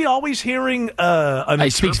 Aren't we always hearing He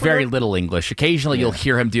speaks very little English. Occasionally you'll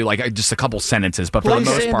hear him do just a couple sentences, but for the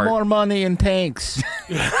most part... more money in tanks.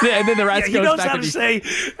 And then the rest goes back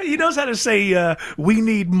he knows how to say, we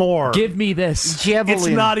need more. Give me this. Javelin. It's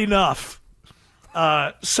not enough.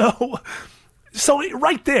 So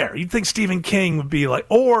right there, you'd think Stephen King would be like,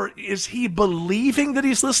 or is he believing that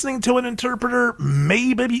he's listening to an interpreter?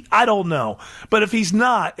 Maybe. I don't know. But if he's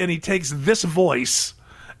not, and he takes this voice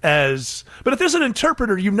but if there's an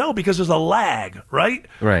interpreter, because there's a lag, right?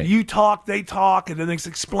 Right. You talk, they talk, and then it's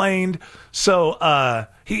explained. So I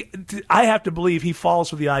have to believe he falls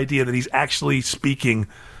for the idea that he's actually speaking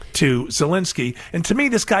to Zelensky. And to me,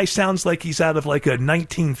 this guy sounds like he's out of like a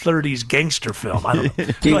 1930s gangster film. I don't know.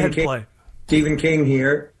 Go ahead and play. Stephen King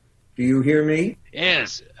here. Do you hear me?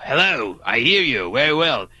 Yes. Hello. I hear you very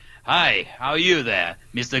well. Hi. How are you there,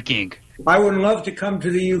 Mr. King? I would love to come to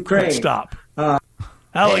the Ukraine. Stop.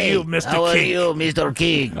 How are you, Mr. King? How are you, Mr.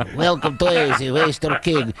 King? Welcome to Mr.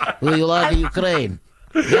 King. Do you love Ukraine?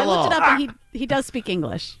 Hello. I looked it up, and he does speak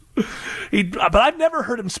English. But I've never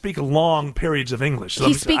heard him speak long periods of English. So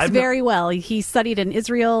he speaks very well. He studied in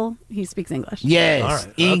Israel. He speaks English. Yes, all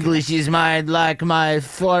right, English is my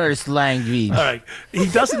first language. All right, he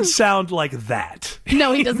doesn't sound like that.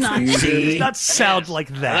 No, he does not. He does not sound like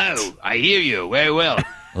that. Hello, I hear you very well.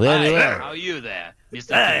 Very well. How are you there,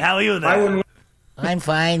 Mr. Hey, King? how are you there? I'm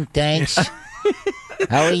fine, thanks.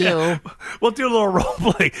 How are you? We'll do a little role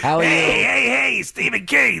play. How are you? Hey, Stephen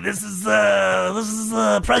King. This is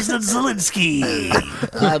President Zelensky.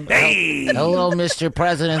 Hey. Hello, Mr.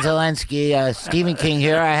 President Zelensky. Stephen King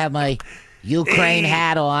here. I have my Ukraine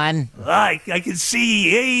hat on. I can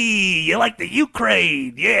see. Hey, you like the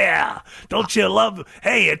Ukraine? Yeah. Don't you love?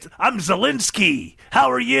 Hey, I'm Zelensky.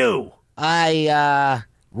 How are you?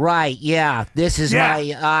 Right, yeah. This is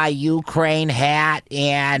my Ukraine hat,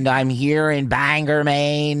 and I'm here in Bangor,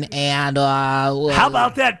 Maine, and how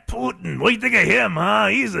about that Putin? What do you think of him, huh?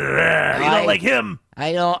 He's you don't like him?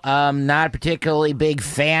 I don't. Not a particularly big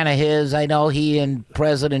fan of his. I know he and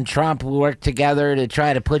President Trump worked together to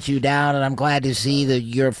try to put you down, and I'm glad to see that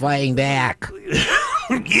you're fighting back.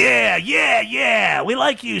 Yeah. We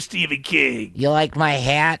like you, Stephen King. You like my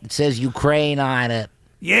hat? It says Ukraine on it.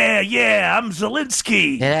 Yeah, I'm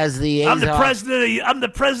Zelensky. It has the Azov. I'm the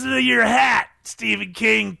president of your hat, Stephen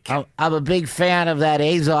King. I'm a big fan of that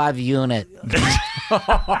Azov unit.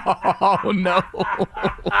 Oh, no.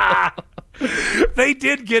 They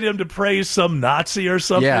did get him to praise some Nazi or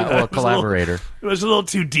something. Yeah, a collaborator. It was a little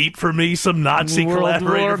too deep for me, some Nazi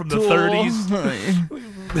collaborator from the 30s.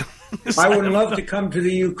 I would love to come to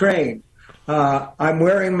the Ukraine. I'm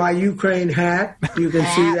wearing my Ukraine hat. You can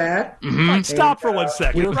see that. Mm-hmm. Stop for 1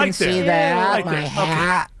 second. You right can see there. that. Right my there.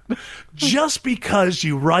 hat. Okay. Just because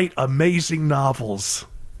you write amazing novels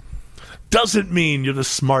doesn't mean you're the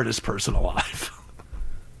smartest person alive.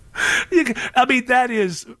 I mean,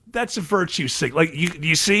 that's a virtue signal. Like,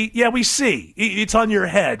 you see? Yeah, we see. It's on your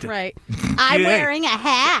head. Right. I'm wearing a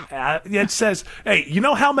hat. It says, hey, you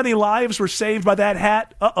know how many lives were saved by that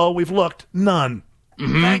hat? Uh-oh, we've looked. None.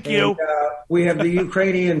 Mm-hmm. Thank you. And, we have the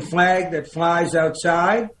Ukrainian flag that flies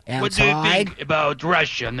outside. What do you think about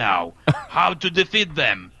Russia now? How to defeat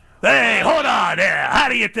them? Hey, hold on there. How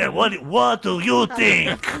do you think? What do you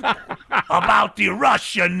think about the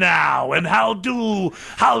Russia now? And how do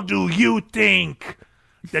you think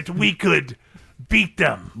that we could beat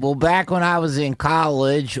them? Well, back when I was in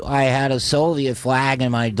college, I had a Soviet flag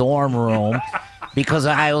in my dorm room because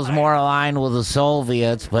I was more aligned with the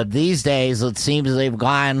Soviets. But these days, it seems they've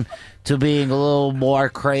gone to being a little more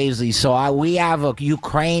crazy. So we have a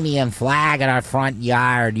Ukrainian flag in our front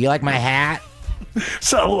yard. You like my hat?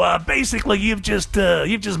 So basically, you've just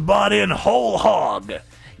bought in whole hog.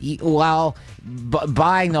 Well,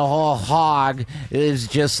 buying the whole hog is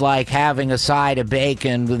just like having a side of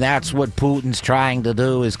bacon. That's what Putin's trying to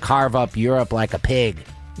do: is carve up Europe like a pig.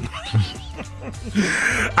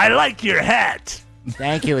 I like your hat.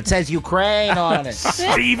 Thank you. It says Ukraine on it.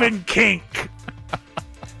 Stephen Kink.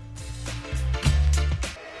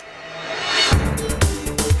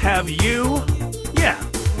 Have you? Yeah.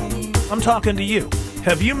 I'm talking to you.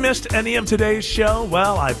 Have you missed any of today's show?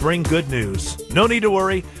 Well, I bring good news. No need to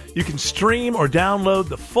worry. You can stream or download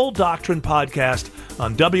the full Doctrine podcast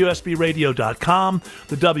on WSBRadio.com,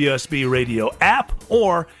 the WSB Radio app,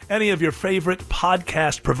 or any of your favorite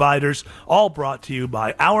podcast providers, all brought to you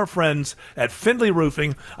by our friends at Findlay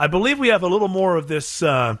Roofing. I believe we have a little more of this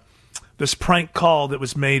prank call that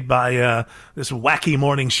was made by this wacky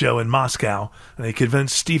morning show in Moscow. And they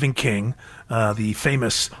convinced Stephen King, the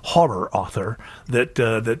famous horror author,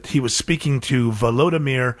 that he was speaking to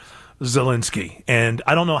Volodymyr Zelensky. And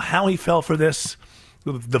I don't know how he fell for this.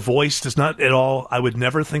 The voice does not at all. I would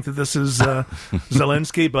never think that this is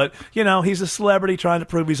Zelensky, but he's a celebrity trying to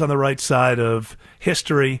prove he's on the right side of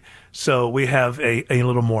history. So we have a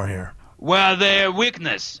little more here. Well, their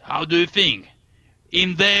weakness, how do you think?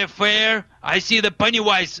 In their affair, I see the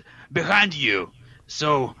Pennywise behind you,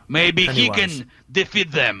 so maybe he can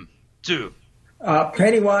defeat them too.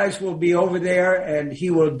 Pennywise will be over there, and he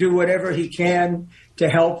will do whatever he can to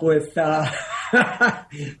help with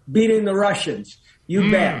beating the Russians. You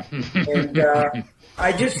bet. And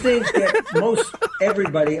I just think that most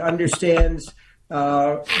everybody understands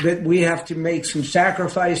that we have to make some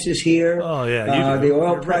sacrifices here. Oh, yeah. The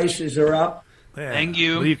oil prices are up. Yeah. Thank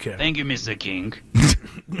you. What do you care? Thank you, Mr. King.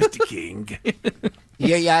 Mr. King.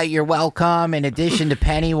 Yeah, you're welcome. In addition to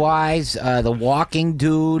Pennywise, the Walking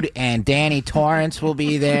Dude and Danny Torrance will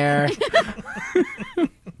be there.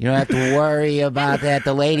 You don't have to worry about that.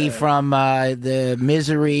 The lady from the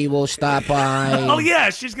Misery will stop by. Oh, yeah,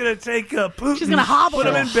 she's going to take Putin. She's going to hobble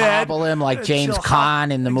him in bed. Hobble him like James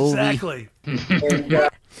Caan in the movie. Exactly.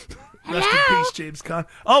 Rest in peace, James Caan.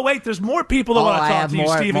 Oh, wait, there's more people that want to talk to you,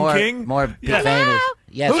 Stephen King. More famous.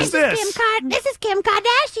 Yes. Who's this? This is Kim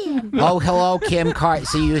Kardashian. Oh, hello, Kim Kardashian.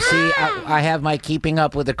 So you see, I have my Keeping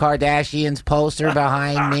Up with the Kardashians poster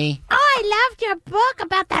behind me. Oh, I loved your book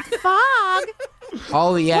about that fog.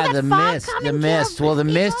 Oh, yeah, the mist. The mist. Well, the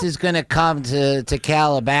mist is going to come to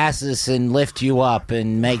Calabasas and lift you up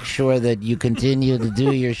and make sure that you continue to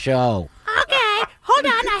do your show. Okay. Hold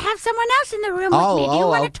on, I have someone else in the room with me. Do you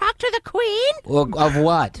want to talk to the Queen? Well, of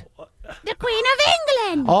what? The Queen of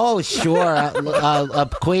England. Oh, sure.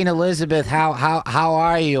 Queen Elizabeth, how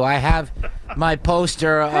are you? I have my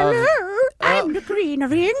poster of... Hello, I'm the Queen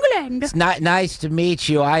of England. It's not nice to meet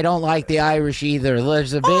you. I don't like the Irish either.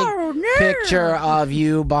 There's a big picture of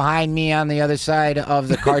you behind me on the other side of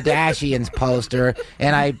the Kardashians poster,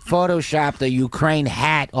 and I photoshopped a Ukraine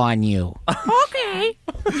hat on you. Okay.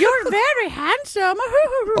 You're very handsome.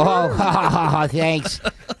 Oh, thanks.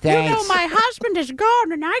 You know, my husband is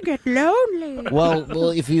gone and I get lonely. Well,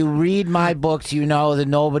 if you read my books, you know that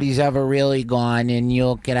nobody's ever really gone, and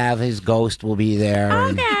you can have his ghost will be there.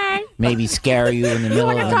 Okay. Maybe scare you in the middle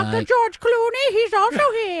of the night. You want to talk to George Clooney? He's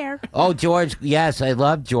also here. Oh, George. Yes, I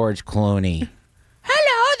love George Clooney.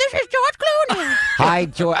 Hello, this is George Clooney. Hi,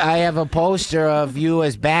 George. I have a poster of you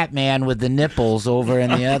as Batman with the nipples over in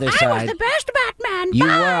the other side. I was the best Batman. You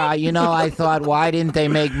Bye. were. You know, I thought, why didn't they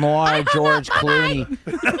make more George Clooney?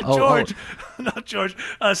 George. Not George.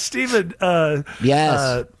 Stephen.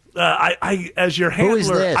 Yes. I as your handler. Who is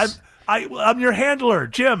this? I'm your handler,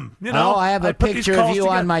 Jim. You know, oh, I have a picture of you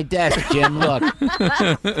on my desk, Jim. Look.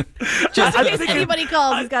 Just in case anybody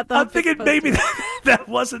calls, he's got the I'm thinking maybe that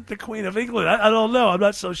wasn't the Queen of England. I don't know. I'm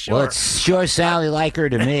not so sure. Well, it sure sounded like her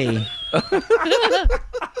to me.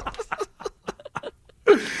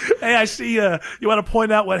 Hey, I see you want to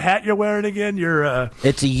point out what hat you're wearing again?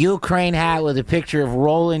 It's a Ukraine hat with a picture of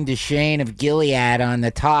Roland Deschain of Gilead on the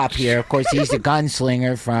top here. Of course, he's the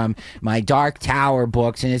gunslinger from my Dark Tower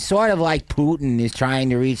books, and it's sort of like Putin is trying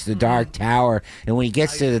to reach the Dark Tower, and when he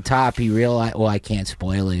gets to the top, he realizes, well, I can't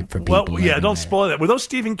spoil it for people. Well, yeah, don't spoil it. Were those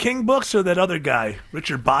Stephen King books or that other guy,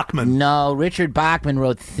 Richard Bachman? No, Richard Bachman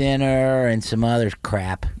wrote Thinner and some other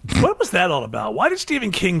crap. What was that all about? Why did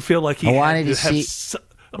Stephen King feel like he had to have...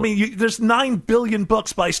 I mean, there's 9 billion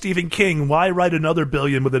books by Stephen King. Why write another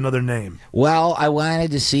billion with another name? Well, I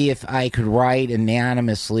wanted to see if I could write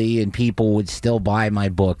anonymously and people would still buy my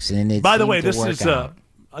books. And it by the way, this is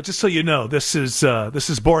just so you know, this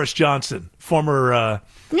is Boris Johnson, former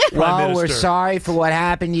Prime Minister. We're sorry for what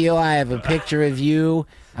happened to you. I have a picture of you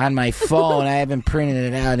on my phone. I haven't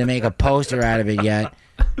printed it out to make a poster out of it yet.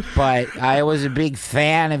 But I was a big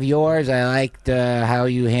fan of yours. I liked how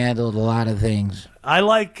you handled a lot of things. I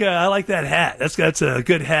like that hat. That's a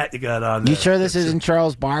good hat you got on there. You sure this isn't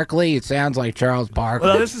Charles Barkley? It sounds like Charles Barkley.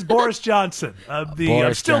 Well, this is Boris Johnson.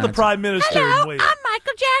 I'm still the Prime Minister. Hello, I'm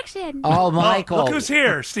Michael Jackson. Oh, Michael. Look who's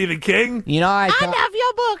here, Stephen King. You know, I love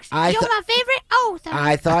your books. You're my favorite author.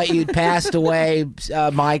 I thought you'd passed away,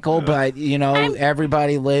 Michael, but, you know,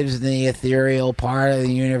 everybody lives in the ethereal part of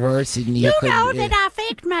the universe. And you know that I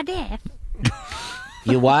faked my death.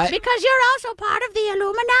 You what? Because you're also part of the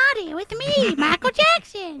Illuminati with me, Michael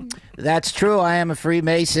Jackson. That's true. I am a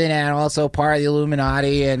Freemason and also part of the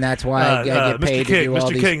Illuminati, and that's why I get paid to do all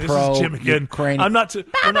these King, pro this is Jim again. Ukrainian. I'm not so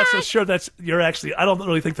sure you're actually. I don't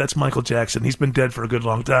really think that's Michael Jackson. He's been dead for a good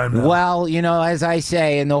long time now. Well, you know, as I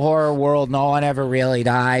say, in the horror world, no one ever really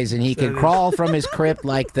dies, and he can crawl from his crypt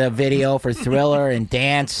like the video for Thriller and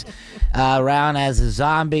dance around as a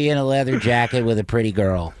zombie in a leather jacket with a pretty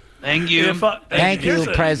girl. Thank you. Thank you,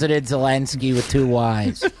 President Zelensky with 2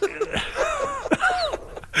 Ys.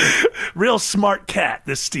 Real smart cat,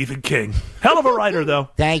 this Stephen King. Hell of a writer, though.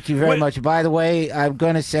 Thank you very much. By the way, I'm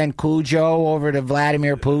going to send Cujo over to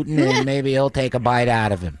Vladimir Putin, and maybe he'll take a bite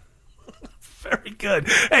out of him. Very good.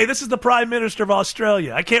 Hey, this is the Prime Minister of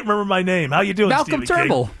Australia. I can't remember my name. How you doing, Malcolm Stephen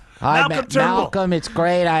Turnbull. King? Hi, Malcolm Turnbull. Malcolm, it's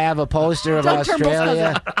great. I have a poster of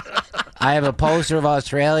Australia. I have a poster of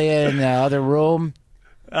Australia in the other room.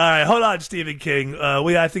 All right, hold on, Stephen King.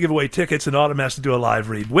 We have to give away tickets, and Autumn has to do a live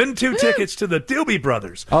read. Win 2 tickets to the Doobie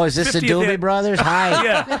Brothers. Oh, is this the Doobie Brothers? Hi.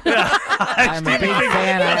 Yeah. I'm a big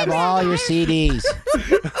fan. I have all your CDs.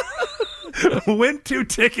 Win 2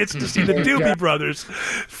 tickets to see the Doobie Brothers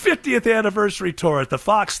 50th anniversary tour at the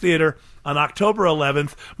Fox Theater on October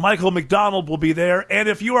 11th. Michael McDonald will be there, and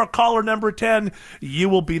if you are caller number 10, you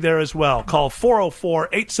will be there as well. Call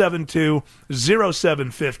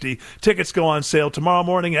 404-872-0750. Tickets go on sale tomorrow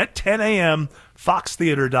morning at 10 a.m.,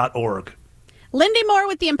 foxtheater.org. Lindy Moore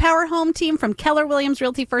with the Empower Home team from Keller Williams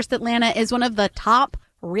Realty First Atlanta is one of the top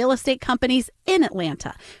real estate companies in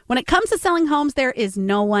Atlanta. When it comes to selling homes, there is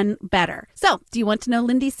no one better. So, do you want to know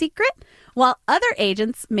Lindy's secret? While other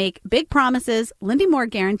agents make big promises, Lindy Moore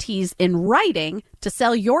guarantees in writing to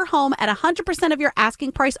sell your home at 100% of your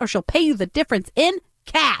asking price, or she'll pay you the difference in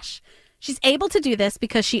cash. She's able to do this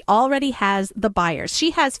because she already has the buyers.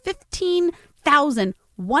 She has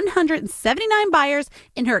 15,179 buyers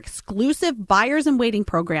in her exclusive Buyers in Waiting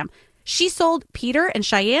program. She sold Peter and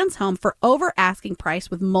Cheyenne's home for over asking price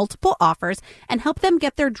with multiple offers and helped them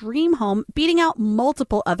get their dream home, beating out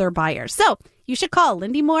multiple other buyers. So you should call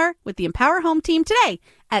Lindy Moore with the Empower Home team today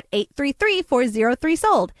at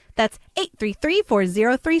 833-403-SOLD. That's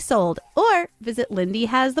 833-403-SOLD. Or visit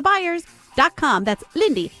LindyHasTheBuyers.com. That's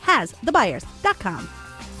LindyHasTheBuyers.com.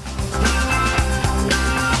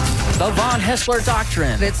 The Von Haessler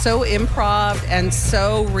Doctrine. It's so improv and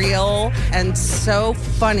so real and so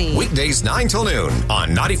funny. Weekdays 9 till noon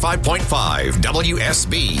on 95.5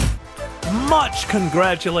 WSB. Much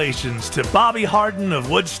congratulations to Bobby Harden of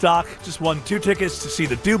Woodstock. Just won 2 tickets to see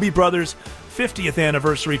the Doobie Brothers 50th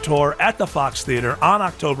anniversary tour at the Fox Theater on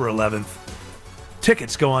October 11th.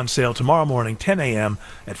 Tickets go on sale tomorrow morning, 10 a.m.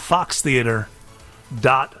 at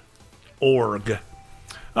foxtheater.org.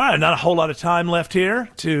 All right, not a whole lot of time left here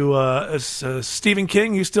to Stephen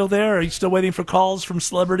King. You still there? Are you still waiting for calls from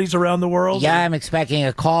celebrities around the world? Yeah, I'm expecting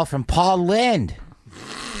a call from Paul Lynde.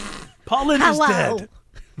 Paul Lynde is dead.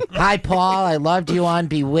 Hi, Paul. I loved you on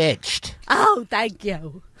Bewitched. Oh, thank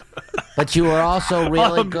you. But you were also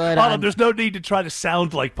really good on... There's no need to try to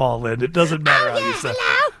sound like Paul Lynde. It doesn't matter how you sound.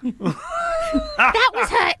 Hello? That was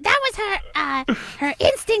her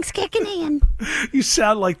instincts kicking in. You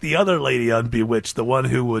sound like the other lady on Bewitched, the one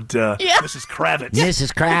who would, Mrs. Kravitz.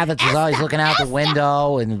 Mrs. Kravitz is always looking out the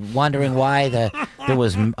window and wondering why the there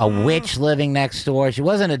was a witch living next door. She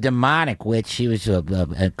wasn't a demonic witch. She was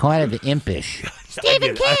a kind of impish.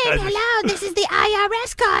 Stephen King, hello. This is the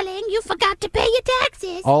IRS calling. You forgot to pay your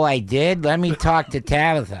taxes. Oh, I did? Let me talk to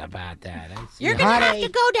Tabitha about that. You're going to have to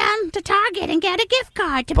go down to Target and get a gift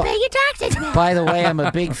card to pay your taxes back. By the way, I'm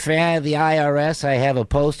a big fan of the IRS. I have a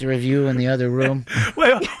poster of you in the other room.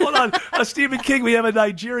 Wait, hold on. Stephen King, we have a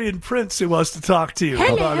Nigerian prince who wants to talk to you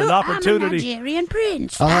about an opportunity. I'm a Nigerian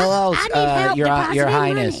prince. Oh, hello, I need help Your depositing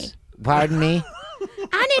Highness. money. Pardon me?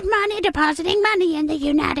 I need money depositing money in the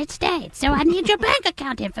United States, so I need your bank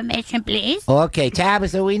account information, please. Okay,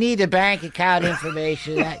 Tabitha, we need the bank account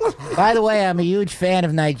information. By the way, I'm a huge fan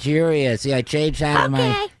of Nigeria. See, I changed out of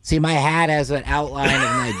my... See, my hat has an outline of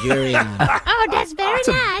Nigeria on it. Oh, that's very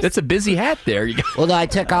nice. That's a busy hat there. Well, I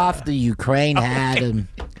took off the Ukraine hat. And,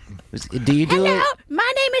 do you do it?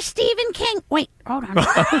 My name is Stephen King. Wait, hold on.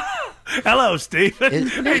 Hello, Stephen.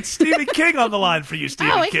 It's Stephen King on the line for you,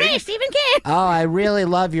 Stephen King. Oh, it's King. me, Stephen King. Oh, I really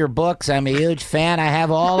love your books. I'm a huge fan. I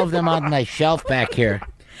have all of them on my shelf back here.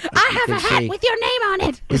 I have a hat with your name on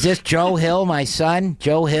it. Is this Joe Hill, my son?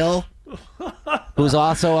 Joe Hill, who's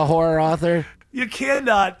also a horror author? You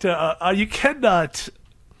cannot. You cannot.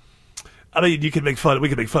 I mean, you can make fun. We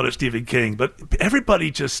can make fun of Stephen King, but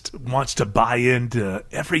everybody just wants to buy into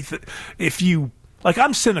everything. If you like,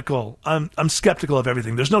 I'm cynical. I'm skeptical of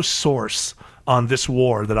everything. There's no source on this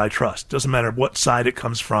war that I trust. Doesn't matter what side it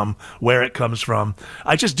comes from, where it comes from.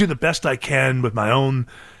 I just do the best I can with my own.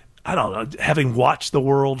 I don't know, having watched the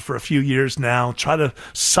world for a few years now, try to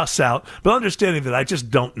suss out, but understanding that I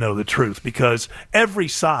just don't know the truth because every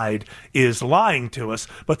side is lying to us,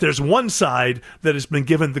 but there's one side that has been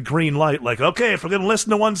given the green light, like, okay, if we're going to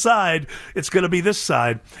listen to one side, it's going to be this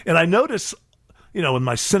side. And I notice, in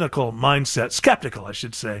my cynical mindset, skeptical, I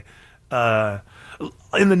should say,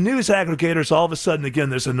 in the news aggregators, all of a sudden,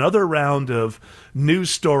 again, there's another round of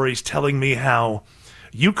news stories telling me how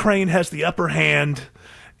Ukraine has the upper hand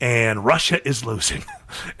and Russia is losing.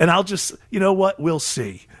 And I'll just, what? We'll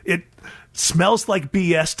see. It smells like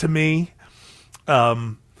BS to me,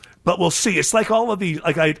 but we'll see. It's like all of the,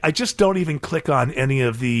 I just don't even click on any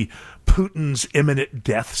of the Putin's imminent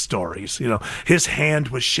death stories. His hand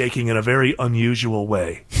was shaking in a very unusual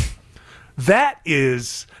way. That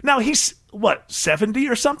is, now he's, 70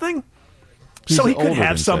 or something? So he could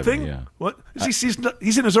have something. 70, yeah. What?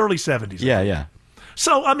 He's in his early 70s. Yeah.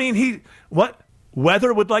 So, I mean,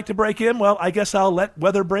 Weather would like to break in? Well, I guess I'll let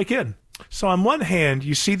weather break in. So on one hand,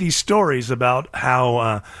 you see these stories about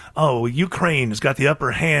how, Ukraine has got the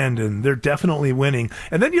upper hand and they're definitely winning.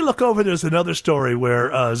 And then you look over, there's another story where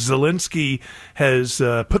Zelensky has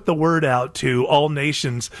put the word out to all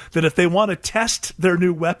nations that if they want to test their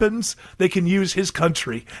new weapons, they can use his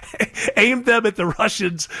country. Aim them at the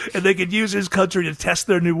Russians, and they can use his country to test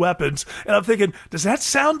their new weapons. And I'm thinking, does that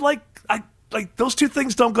sound like those two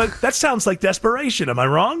things don't go. That sounds like desperation. Am I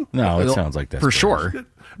wrong? No, it sounds like desperation. For sure.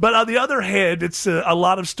 But on the other hand, it's a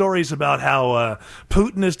lot of stories about how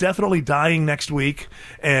Putin is definitely dying next week.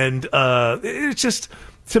 And it's just,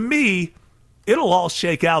 to me, it'll all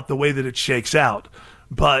shake out the way that it shakes out.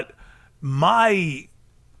 But my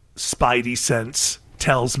spidey sense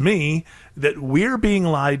tells me that we're being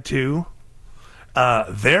lied to.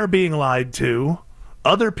 They're being lied to.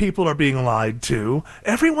 Other people are being lied to.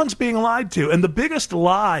 Everyone's being lied to. And the biggest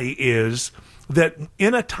lie is that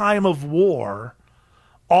in a time of war,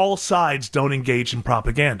 all sides don't engage in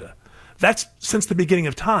propaganda. That's since the beginning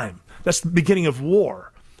of time. That's the beginning of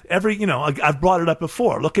war. I've brought it up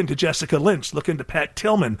before. Look into Jessica Lynch. Look into Pat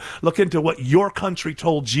Tillman. Look into what your country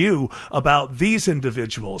told you about these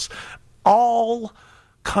individuals. All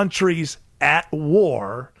countries at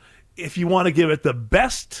war, if you want to give it the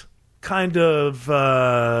best kind of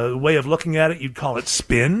way of looking at it, you'd call it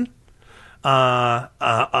spin,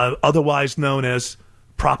 otherwise known as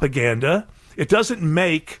propaganda. It doesn't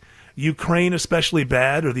make Ukraine especially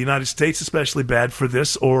bad or the United States especially bad for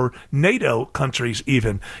this, or NATO countries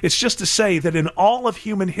even. It's just to say that in all of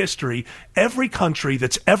human history, every country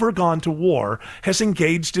that's ever gone to war has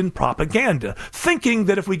engaged in propaganda, thinking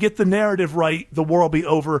that if we get the narrative right, the war will be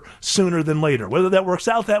over sooner than later. Whether that works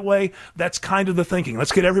out that way, that's kind of the thinking.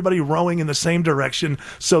 Let's get everybody rowing in the same direction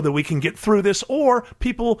so that we can get through this, or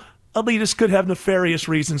elitists could have nefarious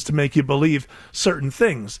reasons to make you believe certain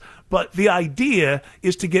things. But the idea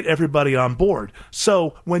is to get everybody on board.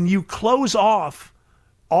 So when you close off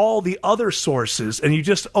all the other sources and you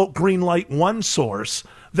just green light one source,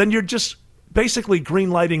 then you're just basically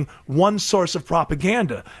greenlighting one source of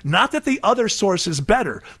propaganda. Not that the other source is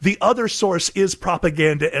better. The other source is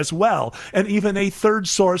propaganda as well, and even a third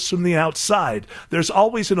source from the outside. There's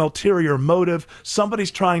always an ulterior motive.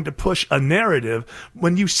 Somebody's trying to push a narrative.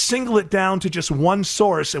 When you single it down to just one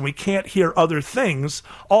source and we can't hear other things,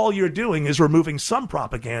 all you're doing is removing some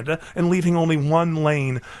propaganda and leaving only one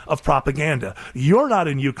lane of propaganda. You're not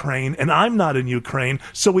in Ukraine, and I'm not in Ukraine,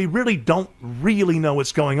 so we really don't know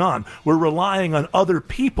what's going on. We're relying on other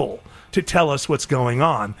people to tell us what's going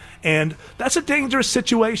on. And that's a dangerous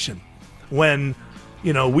situation when,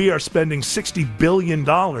 we are spending $60 billion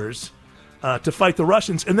to fight the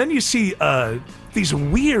Russians. And then you see these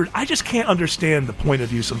weird, I just can't understand the point of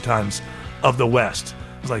view sometimes of the West.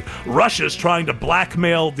 It's like Russia's trying to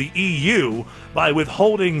blackmail the EU by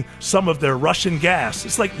withholding some of their Russian gas.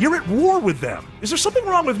 It's like, you're at war with them. Is there something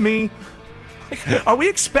wrong with me? Are we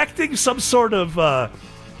expecting some sort of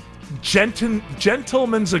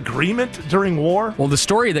gentleman's agreement during war? Well, the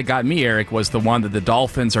story that got me, Eric, was the one that the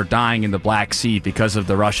dolphins are dying in the Black Sea because of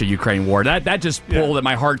the Russia-Ukraine war. That just pulled at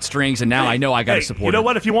my heartstrings, and now I know I got to support it. You know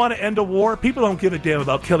what? If you want to end a war, people don't give a damn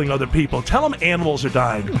about killing other people. Tell them animals are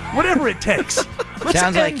dying. Whatever it takes.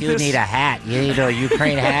 Sounds like you need a hat. You need a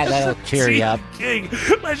Ukraine hat. That'll cheer you up.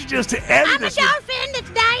 Let's just end this. I'm a dolphin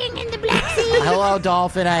that's dying in the Black Sea. Hello,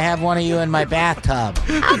 dolphin. I have one of you in my bathtub.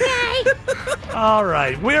 Okay. All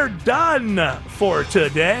right. We're done for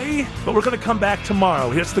today, but we're going to come back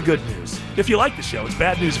tomorrow. Here's the good news. If you like the show, it's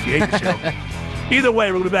bad news if you hate the show. Either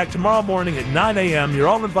way, we're going to be back tomorrow morning at 9 a.m. You're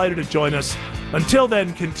all invited to join us. Until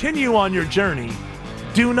then, continue on your journey.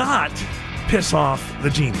 Do not piss off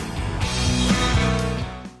the genie.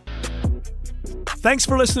 Thanks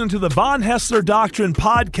for listening to the Von Haessler Doctrine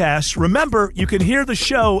podcast. Remember, you can hear the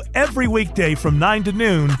show every weekday from 9 to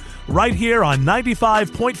noon right here on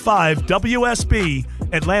 95.5 WSB,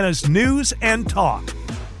 Atlanta's News and Talk.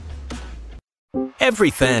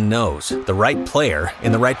 Every fan knows the right player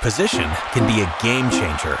in the right position can be a game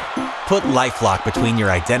changer. Put LifeLock between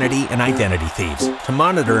your identity and identity thieves to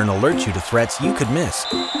monitor and alert you to threats you could miss.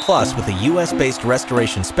 Plus, with a U.S.-based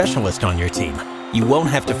restoration specialist on your team, you won't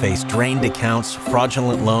have to face drained accounts,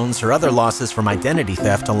 fraudulent loans, or other losses from identity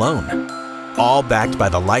theft alone. All backed by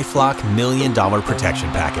the LifeLock $1 Million Protection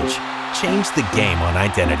Package. Change the game on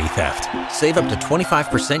identity theft. Save up to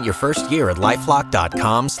 25% your first year at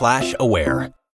LifeLock.com/aware.